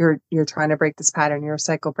 you're trying to break this pattern, you're a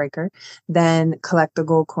cycle breaker, then collect the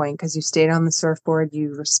gold coin, because you stayed on the surfboard,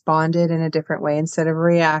 you responded in a different way. Instead of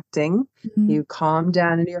reacting, you calmed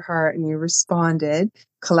down in your heart and you responded,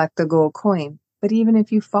 collect the gold coin. But even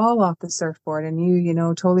if you fall off the surfboard and you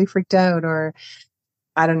totally freaked out, or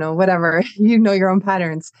I don't know, whatever, your own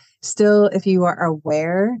patterns. Still, if you are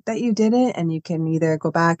aware that you did it, and you can either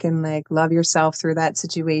go back and like love yourself through that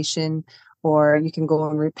situation, or you can go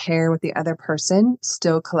and repair with the other person,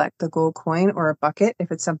 still collect the gold coin or a bucket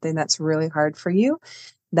if it's something that's really hard for you,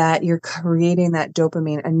 that you're creating that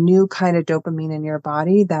dopamine, a new kind of dopamine in your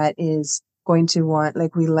body that is going to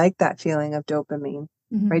we like that feeling of dopamine.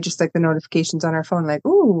 Right? Just like the notifications on our phone, like,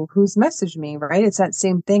 ooh, who's messaged me, right? It's that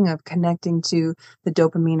same thing of connecting to the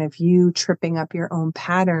dopamine of you tripping up your own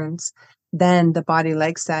patterns. Then the body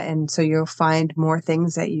likes that. And so you'll find more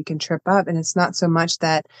things that you can trip up. And it's not so much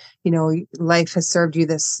that, life has served you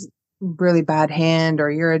this really bad hand,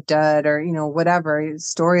 or you're a dud, or, whatever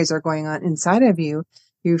stories are going on inside of you.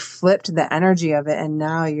 You flipped the energy of it. And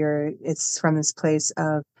now it's from this place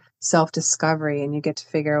of self-discovery, and you get to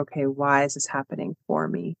figure, okay, why is this happening for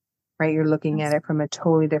me? Right? You're looking at it from a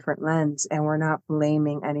totally different lens, and we're not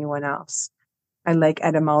blaming anyone else. I like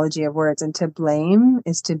etymology of words, and to blame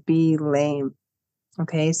is to be lame.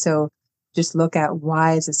 Okay. So just look at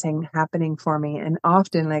why is this thing happening for me. And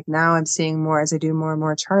often, like now I'm seeing more as I do more and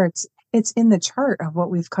more charts, it's in the chart of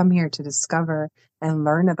what we've come here to discover and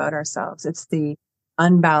learn about ourselves. It's the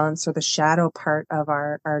unbalanced or the shadow part of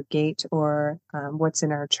our gate, or what's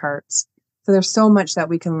in our charts. So there's so much that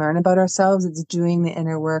we can learn about ourselves. It's doing the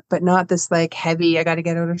inner work, but not this like heavy, I got to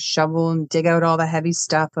get out a shovel and dig out all the heavy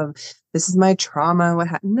stuff of this is my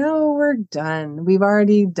trauma. No, we're done. We've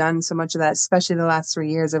already done so much of that, especially the last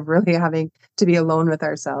 3 years of really having to be alone with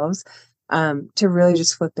ourselves, to really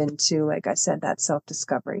just flip into, like I said, that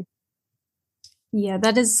self-discovery. Yeah,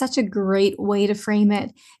 that is such a great way to frame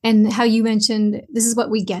it. And how you mentioned this is what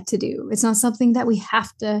we get to do. It's not something that we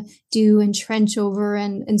have to do and trench over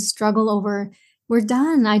and struggle over. We're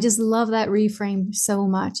done. I just love that reframe so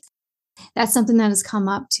much. That's something that has come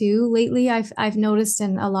up too lately. I've noticed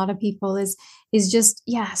in a lot of people is just,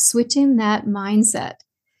 yeah, switching that mindset.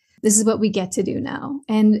 This is what we get to do now.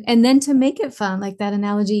 And then to make it fun, like that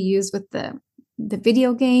analogy you used with the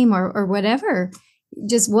video game or whatever,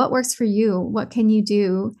 just what works for you. What can you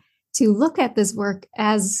do to look at this work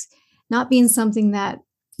as not being something that,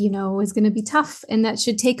 is going to be tough and that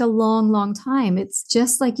should take a long, long time. It's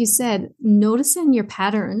just like you said, noticing your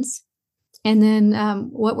patterns, and then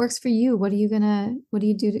what works for you. What are you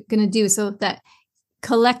gonna do? So that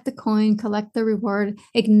collect the coin, collect the reward,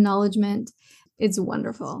 acknowledgement. It's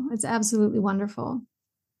wonderful. It's absolutely wonderful.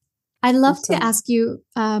 I'd love to ask you,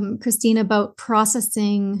 Christine, about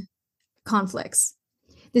processing conflicts.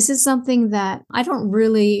 This is something that I don't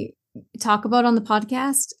really talk about on the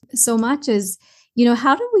podcast so much as,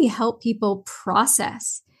 how do we help people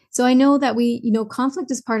process? So I know that conflict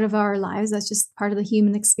is part of our lives. That's just part of the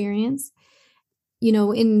human experience.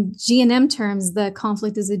 In G&M terms, the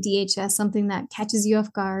conflict is a DHS, something that catches you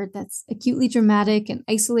off guard, that's acutely dramatic and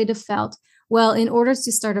isolated felt. Well, in order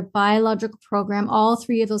to start a biological program, all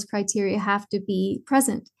three of those criteria have to be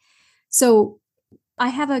present. So I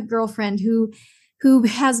have a girlfriend who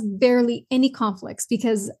has barely any conflicts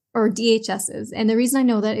or DHSs. And the reason I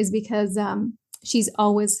know that is because she's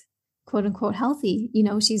always quote unquote healthy.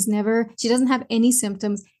 She doesn't have any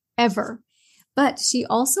symptoms ever. But she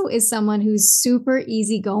also is someone who's super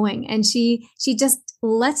easygoing, and she just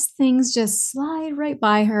lets things just slide right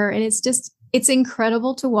by her. And it's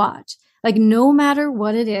incredible to watch. Like no matter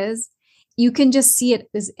what it is, you can just see it,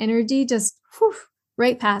 this energy just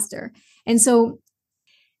right past her. And so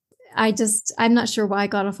I'm not sure why I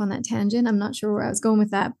got off on that tangent. I'm not sure where I was going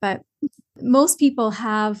with that, but most people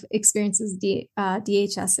have experiences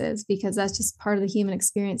DHSs because that's just part of the human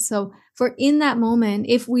experience. So for in that moment,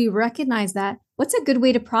 if we recognize that, what's a good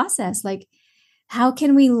way to process? Like, how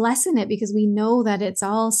can we lessen it? Because we know that it's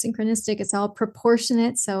all synchronistic, it's all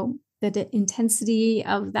proportionate. So that the intensity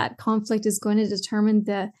of that conflict is going to determine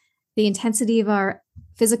the intensity of our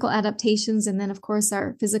physical adaptations, and then of course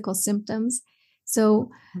our physical symptoms. So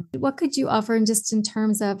what could you offer in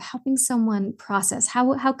terms of helping someone process?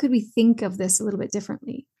 How could we think of this a little bit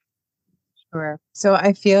differently? Sure. So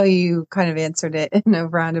I feel you kind of answered it in a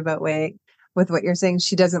roundabout way with what you're saying.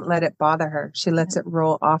 She doesn't let it bother her. She lets it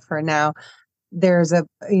roll off her. Now, there's a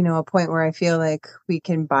point where I feel like we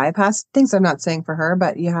can bypass things. I'm not saying for her,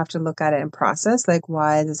 but you have to look at it and process, like,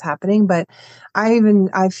 why is this happening? But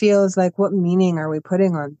I feel is like, what meaning are we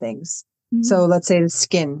putting on things? Mm-hmm. So let's say the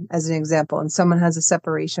skin as an example, and someone has a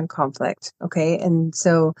separation conflict. Okay. And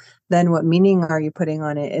so then what meaning are you putting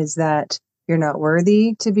on it? Is that you're not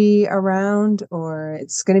worthy to be around, or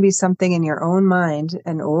it's going to be something in your own mind,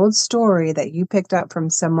 an old story that you picked up from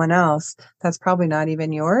someone else that's probably not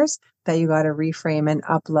even yours, that you got to reframe and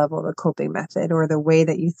up level the coping method or the way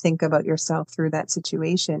that you think about yourself through that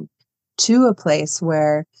situation to a place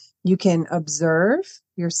where you can observe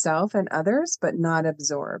yourself and others, but not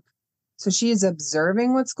absorb. So she is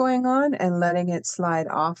observing what's going on and letting it slide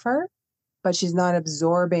off her, but she's not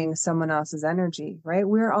absorbing someone else's energy, right?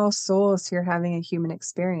 We're all souls here having a human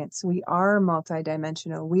experience. We are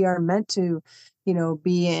multidimensional. We are meant to,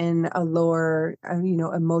 be in a lower,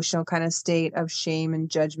 emotional kind of state of shame and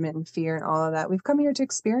judgment and fear and all of that. We've come here to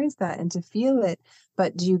experience that and to feel it.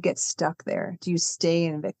 But do you get stuck there? Do you stay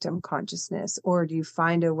in victim consciousness, or do you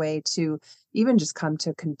find a way to even just come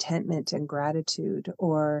to contentment and gratitude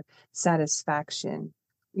or satisfaction?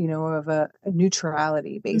 Of a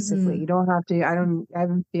neutrality, basically. Mm-hmm. You don't have to, I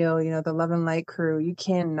don't feel, the love and light crew, you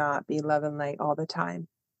cannot be love and light all the time.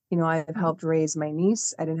 I've helped raise my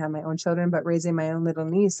niece. I didn't have my own children, but raising my own little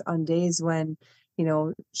niece on days when,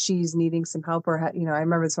 she's needing some help, or, I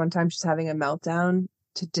remember this one time she's having a meltdown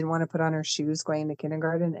didn't want to put on her shoes going to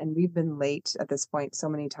kindergarten. And we've been late at this point so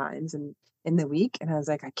many times in the week. And I was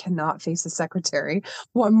like, I cannot face the secretary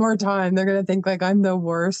one more time. They're going to think like I'm the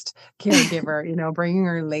worst caregiver, bringing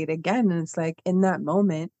her late again. And it's like in that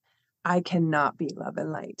moment, I cannot be love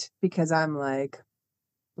and light because I'm like,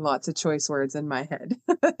 lots of choice words in my head.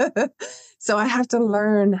 So I have to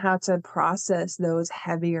learn how to process those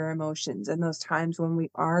heavier emotions and those times when we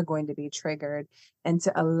are going to be triggered and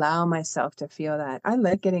to allow myself to feel that. I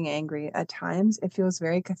like getting angry at times. It feels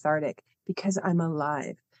very cathartic because I'm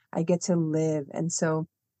alive. I get to live. And so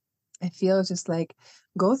I feel just like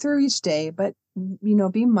go through each day, but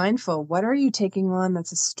be mindful. What are you taking on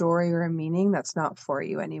that's a story or a meaning that's not for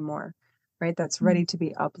you anymore, right? That's ready to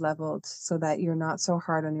be up leveled so that you're not so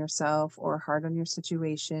hard on yourself or hard on your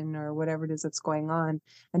situation or whatever it is that's going on.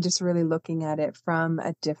 And just really looking at it from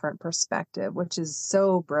a different perspective, which is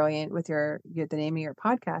so brilliant with the name of your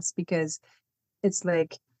podcast, because it's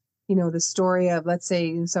like, the story of, let's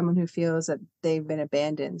say, someone who feels that they've been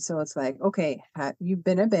abandoned. So it's like, okay, you've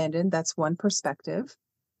been abandoned. That's one perspective.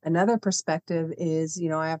 Another perspective is,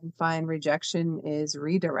 I often find rejection is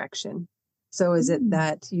redirection. So is it Mm.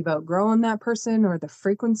 that you've outgrown that person, or the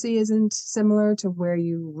frequency isn't similar to where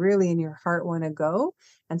you really in your heart want to go?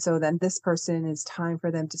 And so then this person is time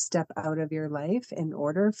for them to step out of your life in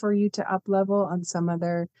order for you to up level on some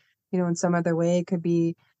other, in some other way. It could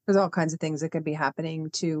be, there's all kinds of things that could be happening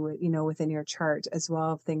too, within your chart as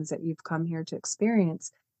well, of things that you've come here to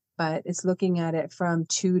experience. But it's looking at it from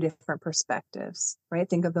two different perspectives, right?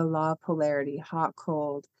 Think of the law of polarity, hot,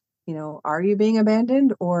 cold. Are you being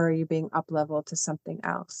abandoned, or are you being up leveled to something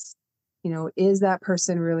else? Is that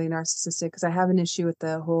person really narcissistic? Because I have an issue with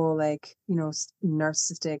the whole, like,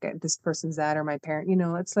 narcissistic, this person's that, or my parent,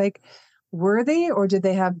 it's like, were they, or did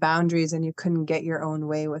they have boundaries and you couldn't get your own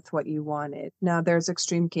way with what you wanted? Now, there's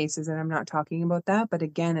extreme cases, and I'm not talking about that. But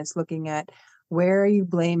again, it's looking at, where are you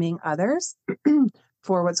blaming others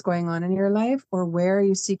for what's going on in your life, or where are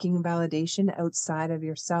you seeking validation outside of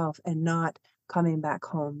yourself and not coming back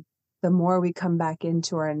home? The more we come back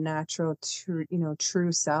into our natural,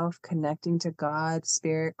 true self, connecting to God,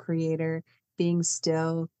 spirit, creator, being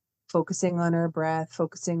still, focusing on our breath,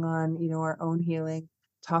 focusing on, our own healing,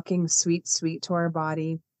 talking sweet, sweet to our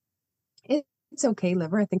body. It's okay,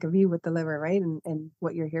 liver. I think of you with the liver, right? And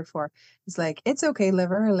what you're here for. It's like, it's okay,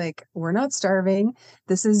 liver. Like, we're not starving.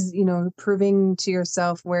 This is, proving to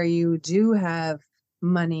yourself where you do have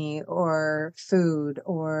money or food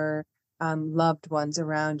or loved ones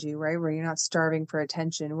around you, right? Where you're not starving for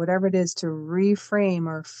attention, whatever it is, to reframe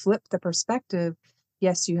or flip the perspective.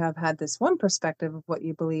 Yes, you have had this one perspective of what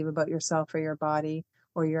you believe about yourself or your body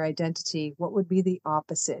or your identity. What would be the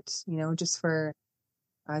opposite, just for,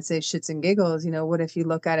 I'd say, shits and giggles? What if you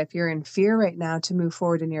look at, if you're in fear right now to move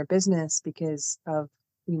forward in your business because of,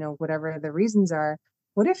 whatever the reasons are,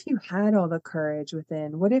 what if you had all the courage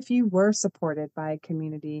within? What if you were supported by a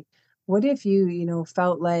community? What if you,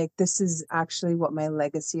 felt like this is actually what my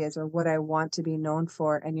legacy is or what I want to be known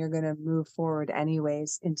for, and you're going to move forward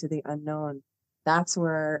anyways into the unknown? That's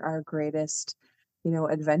where our greatest,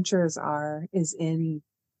 adventures is in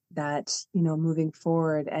that, moving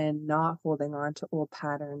forward and not holding on to old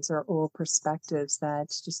patterns or old perspectives that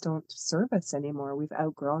just don't serve us anymore. We've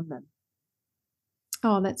outgrown them.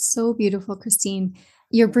 Oh, that's so beautiful, Christine.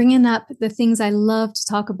 You're bringing up the things I love to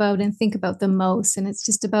talk about and think about the most. And it's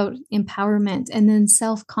just about empowerment and then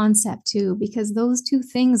self concept too, because those two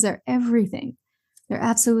things are everything. They're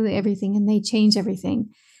absolutely everything, and they change everything.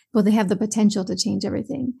 Well, they have the potential to change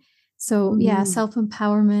everything. So, yeah, Mm. self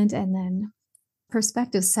empowerment and then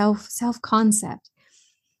perspective, self concept.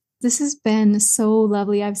 This has been so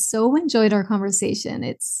lovely. I've so enjoyed our conversation.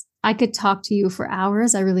 I could talk to you for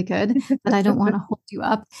hours. I really could, but I don't want to hold you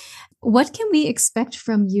up. What can we expect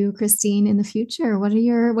from you, Christine, in the future? What are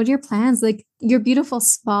your plans? Like your beautiful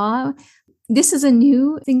spa. This is a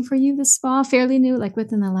new thing for you, the spa, fairly new, like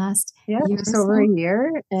within the last Yeah, year or just over a so.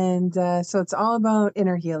 year. And so it's all about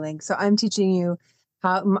inner healing. So I'm teaching you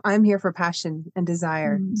how, I'm here for passion and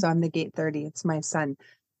desire. Mm. So I'm the gate 30. It's my son.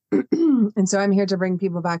 And so I'm here to bring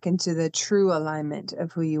people back into the true alignment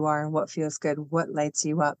of who you are and what feels good, what lights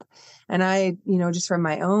you up. And I, just from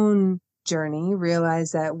my own journey,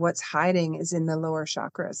 realize that what's hiding is in the lower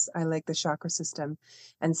chakras. I like the chakra system.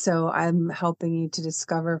 And so I'm helping you to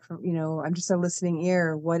discover from, I'm just a listening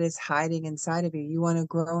ear, what is hiding inside of you. You want to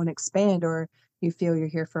grow and expand, or you feel you're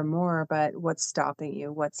here for more, but what's stopping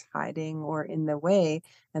you? What's hiding or in the way?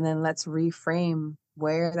 And then let's reframe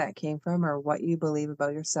where that came from or what you believe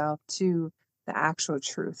about yourself to the actual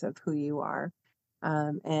truth of who you are.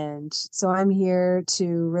 And so I'm here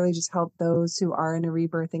to really just help those who are in a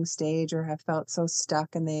rebirthing stage or have felt so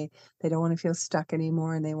stuck, and they don't want to feel stuck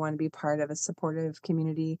anymore, and they want to be part of a supportive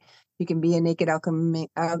community. You can be a Naked Alchemy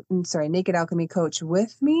coach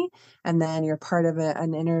with me, and then you're part of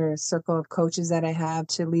an inner circle of coaches that I have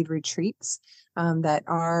to lead retreats. There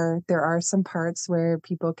are some parts where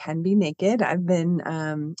people can be naked. I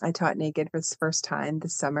taught naked for the first time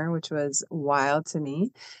this summer, which was wild to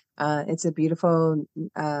me. It's a beautiful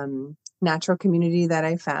natural community that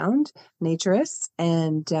I found, naturists,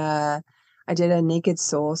 and I did a naked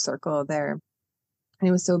soul circle there. And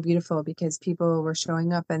it was so beautiful because people were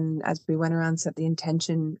showing up, and as we went around, set the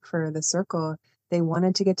intention for the circle, they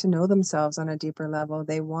wanted to get to know themselves on a deeper level.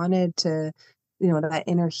 They wanted to, that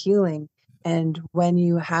inner healing. And when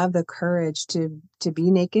you have the courage to be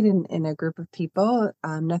naked in a group of people,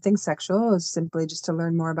 nothing sexual, it's simply just to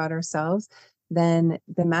learn more about ourselves, then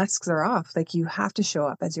the masks are off. Like, you have to show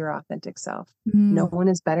up as your authentic self. No one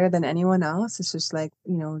is better than anyone else. It's just like,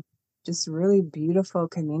 just really beautiful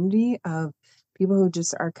community of people who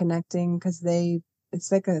just are connecting because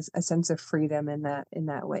it's like a sense of freedom in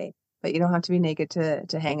that way. But you don't have to be naked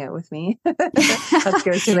to hang out with me. That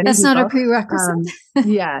scares too many That's not a people. prerequisite.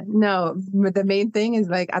 Yeah, no, but the main thing is,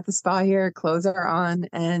 like, at the spa here, clothes are on,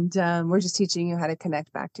 and we're just teaching you how to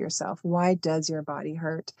connect back to yourself. Why does your body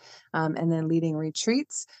hurt? And then leading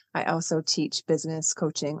retreats. I also teach business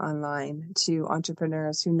coaching online to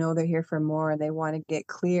entrepreneurs who know they're here for more, and they want to get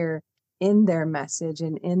clear in their message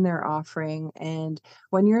and in their offering. And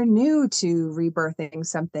when you're new to rebirthing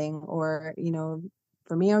something, or,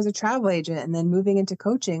 for me, I was a travel agent, and then moving into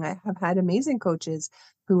coaching, I have had amazing coaches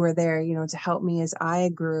who were there, to help me as I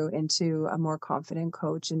grew into a more confident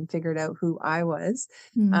coach and figured out who I was.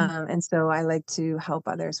 And so I like to help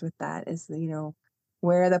others with that, is,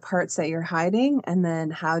 where are the parts that you're hiding? And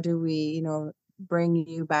then how do we, bring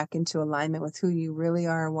you back into alignment with who you really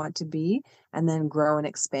are and want to be, and then grow and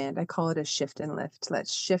expand. I call it a shift and lift.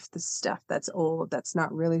 Let's shift the stuff that's old, that's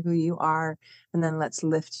not really who you are, and then let's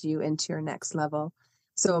lift you into your next level.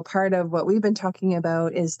 So a part of what we've been talking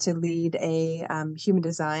about is to lead a human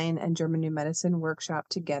design and German New Medicine workshop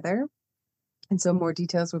together. And so more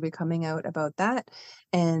details will be coming out about that,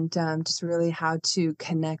 and just really how to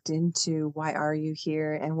connect into why are you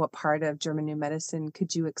here, and what part of German New Medicine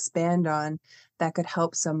could you expand on that could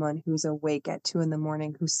help someone who's awake at 2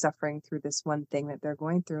 a.m, who's suffering through this one thing that they're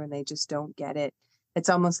going through and they just don't get it. It's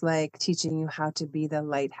almost like teaching you how to be the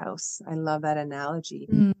lighthouse. I love that analogy.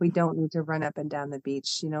 We don't need to run up and down the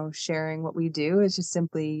beach. Sharing what we do is just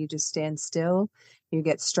simply, you just stand still, you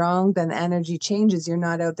get strong, then the energy changes. You're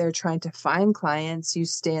not out there trying to find clients. You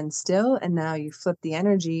stand still, and now you flip the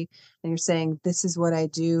energy, and you're saying, this is what I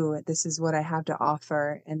do. This is what I have to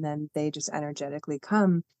offer. And then they just energetically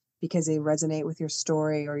come because they resonate with your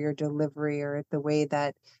story or your delivery or the way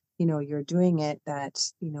that, you're doing it, that,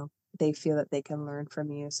 they feel that they can learn from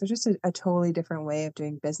you. So just a totally different way of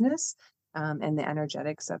doing business, and the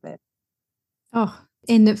energetics of it. Oh,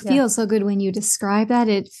 and it Yeah. feels so good when you describe that.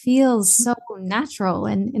 It feels so natural,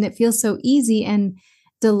 and it feels so easy and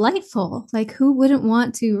delightful. Like, who wouldn't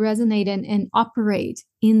want to resonate and operate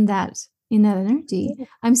in that energy?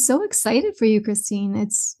 I'm so excited for you, Christine.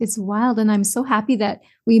 It's wild, and I'm so happy that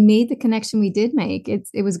we made the connection we did make.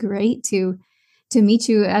 It was great to meet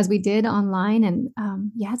you as we did online, and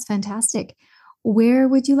yeah, it's fantastic. Where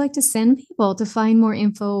would you like to send people to find more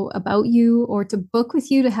info about you, or to book with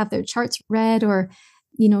you to have their charts read, or,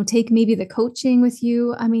 take maybe the coaching with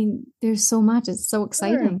you? I mean, there's so much. It's so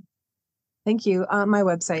exciting. Sure. Thank you. My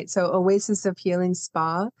website, so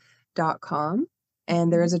oasisofhealingspa.com.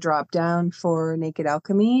 And there is a drop down for Naked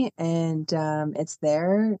Alchemy, and it's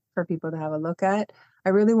there for people to have a look at. I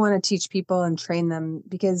really want to teach people and train them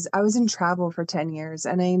because I was in travel for 10 years,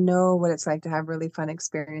 and I know what it's like to have really fun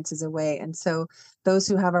experiences away. And so those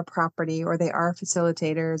who have a property, or they are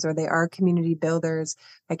facilitators, or they are community builders,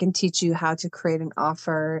 I can teach you how to create an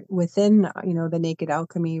offer within, the Naked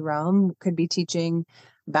Alchemy realm. Could be teaching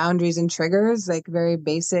boundaries and triggers, like very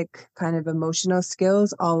basic kind of emotional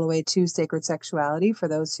skills, all the way to sacred sexuality for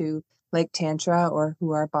those who like tantra or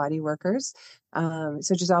who are body workers. So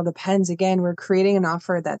it just all depends. Again, we're creating an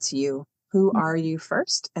offer that's you. Who are you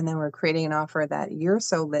first? And then we're creating an offer that you're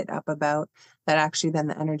so lit up about that actually then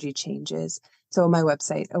the energy changes. So my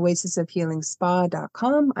website,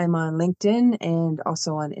 oasisofhealingspa.com. I'm on LinkedIn and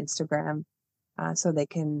also on Instagram. So they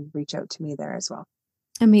can reach out to me there as well.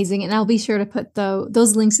 Amazing. And I'll be sure to put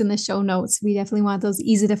those links in the show notes. We definitely want those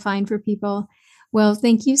easy to find for people. Well,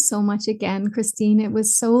 thank you so much again, Christine. It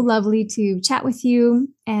was so lovely to chat with you.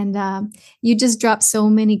 And you just dropped so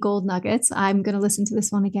many gold nuggets. I'm going to listen to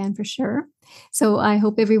this one again for sure. So I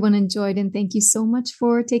hope everyone enjoyed, and thank you so much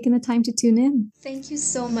for taking the time to tune in. Thank you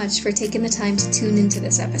so much for taking the time to tune into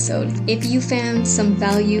this episode. If you found some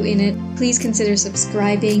value in it, please consider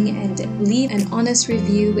subscribing and leave an honest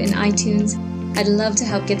review in iTunes. I'd love to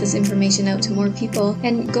help get this information out to more people,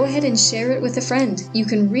 and go ahead and share it with a friend. You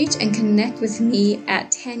can reach and connect with me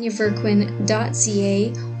at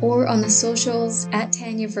tanyaverquin.ca or on the socials at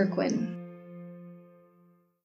Tanya Verquin.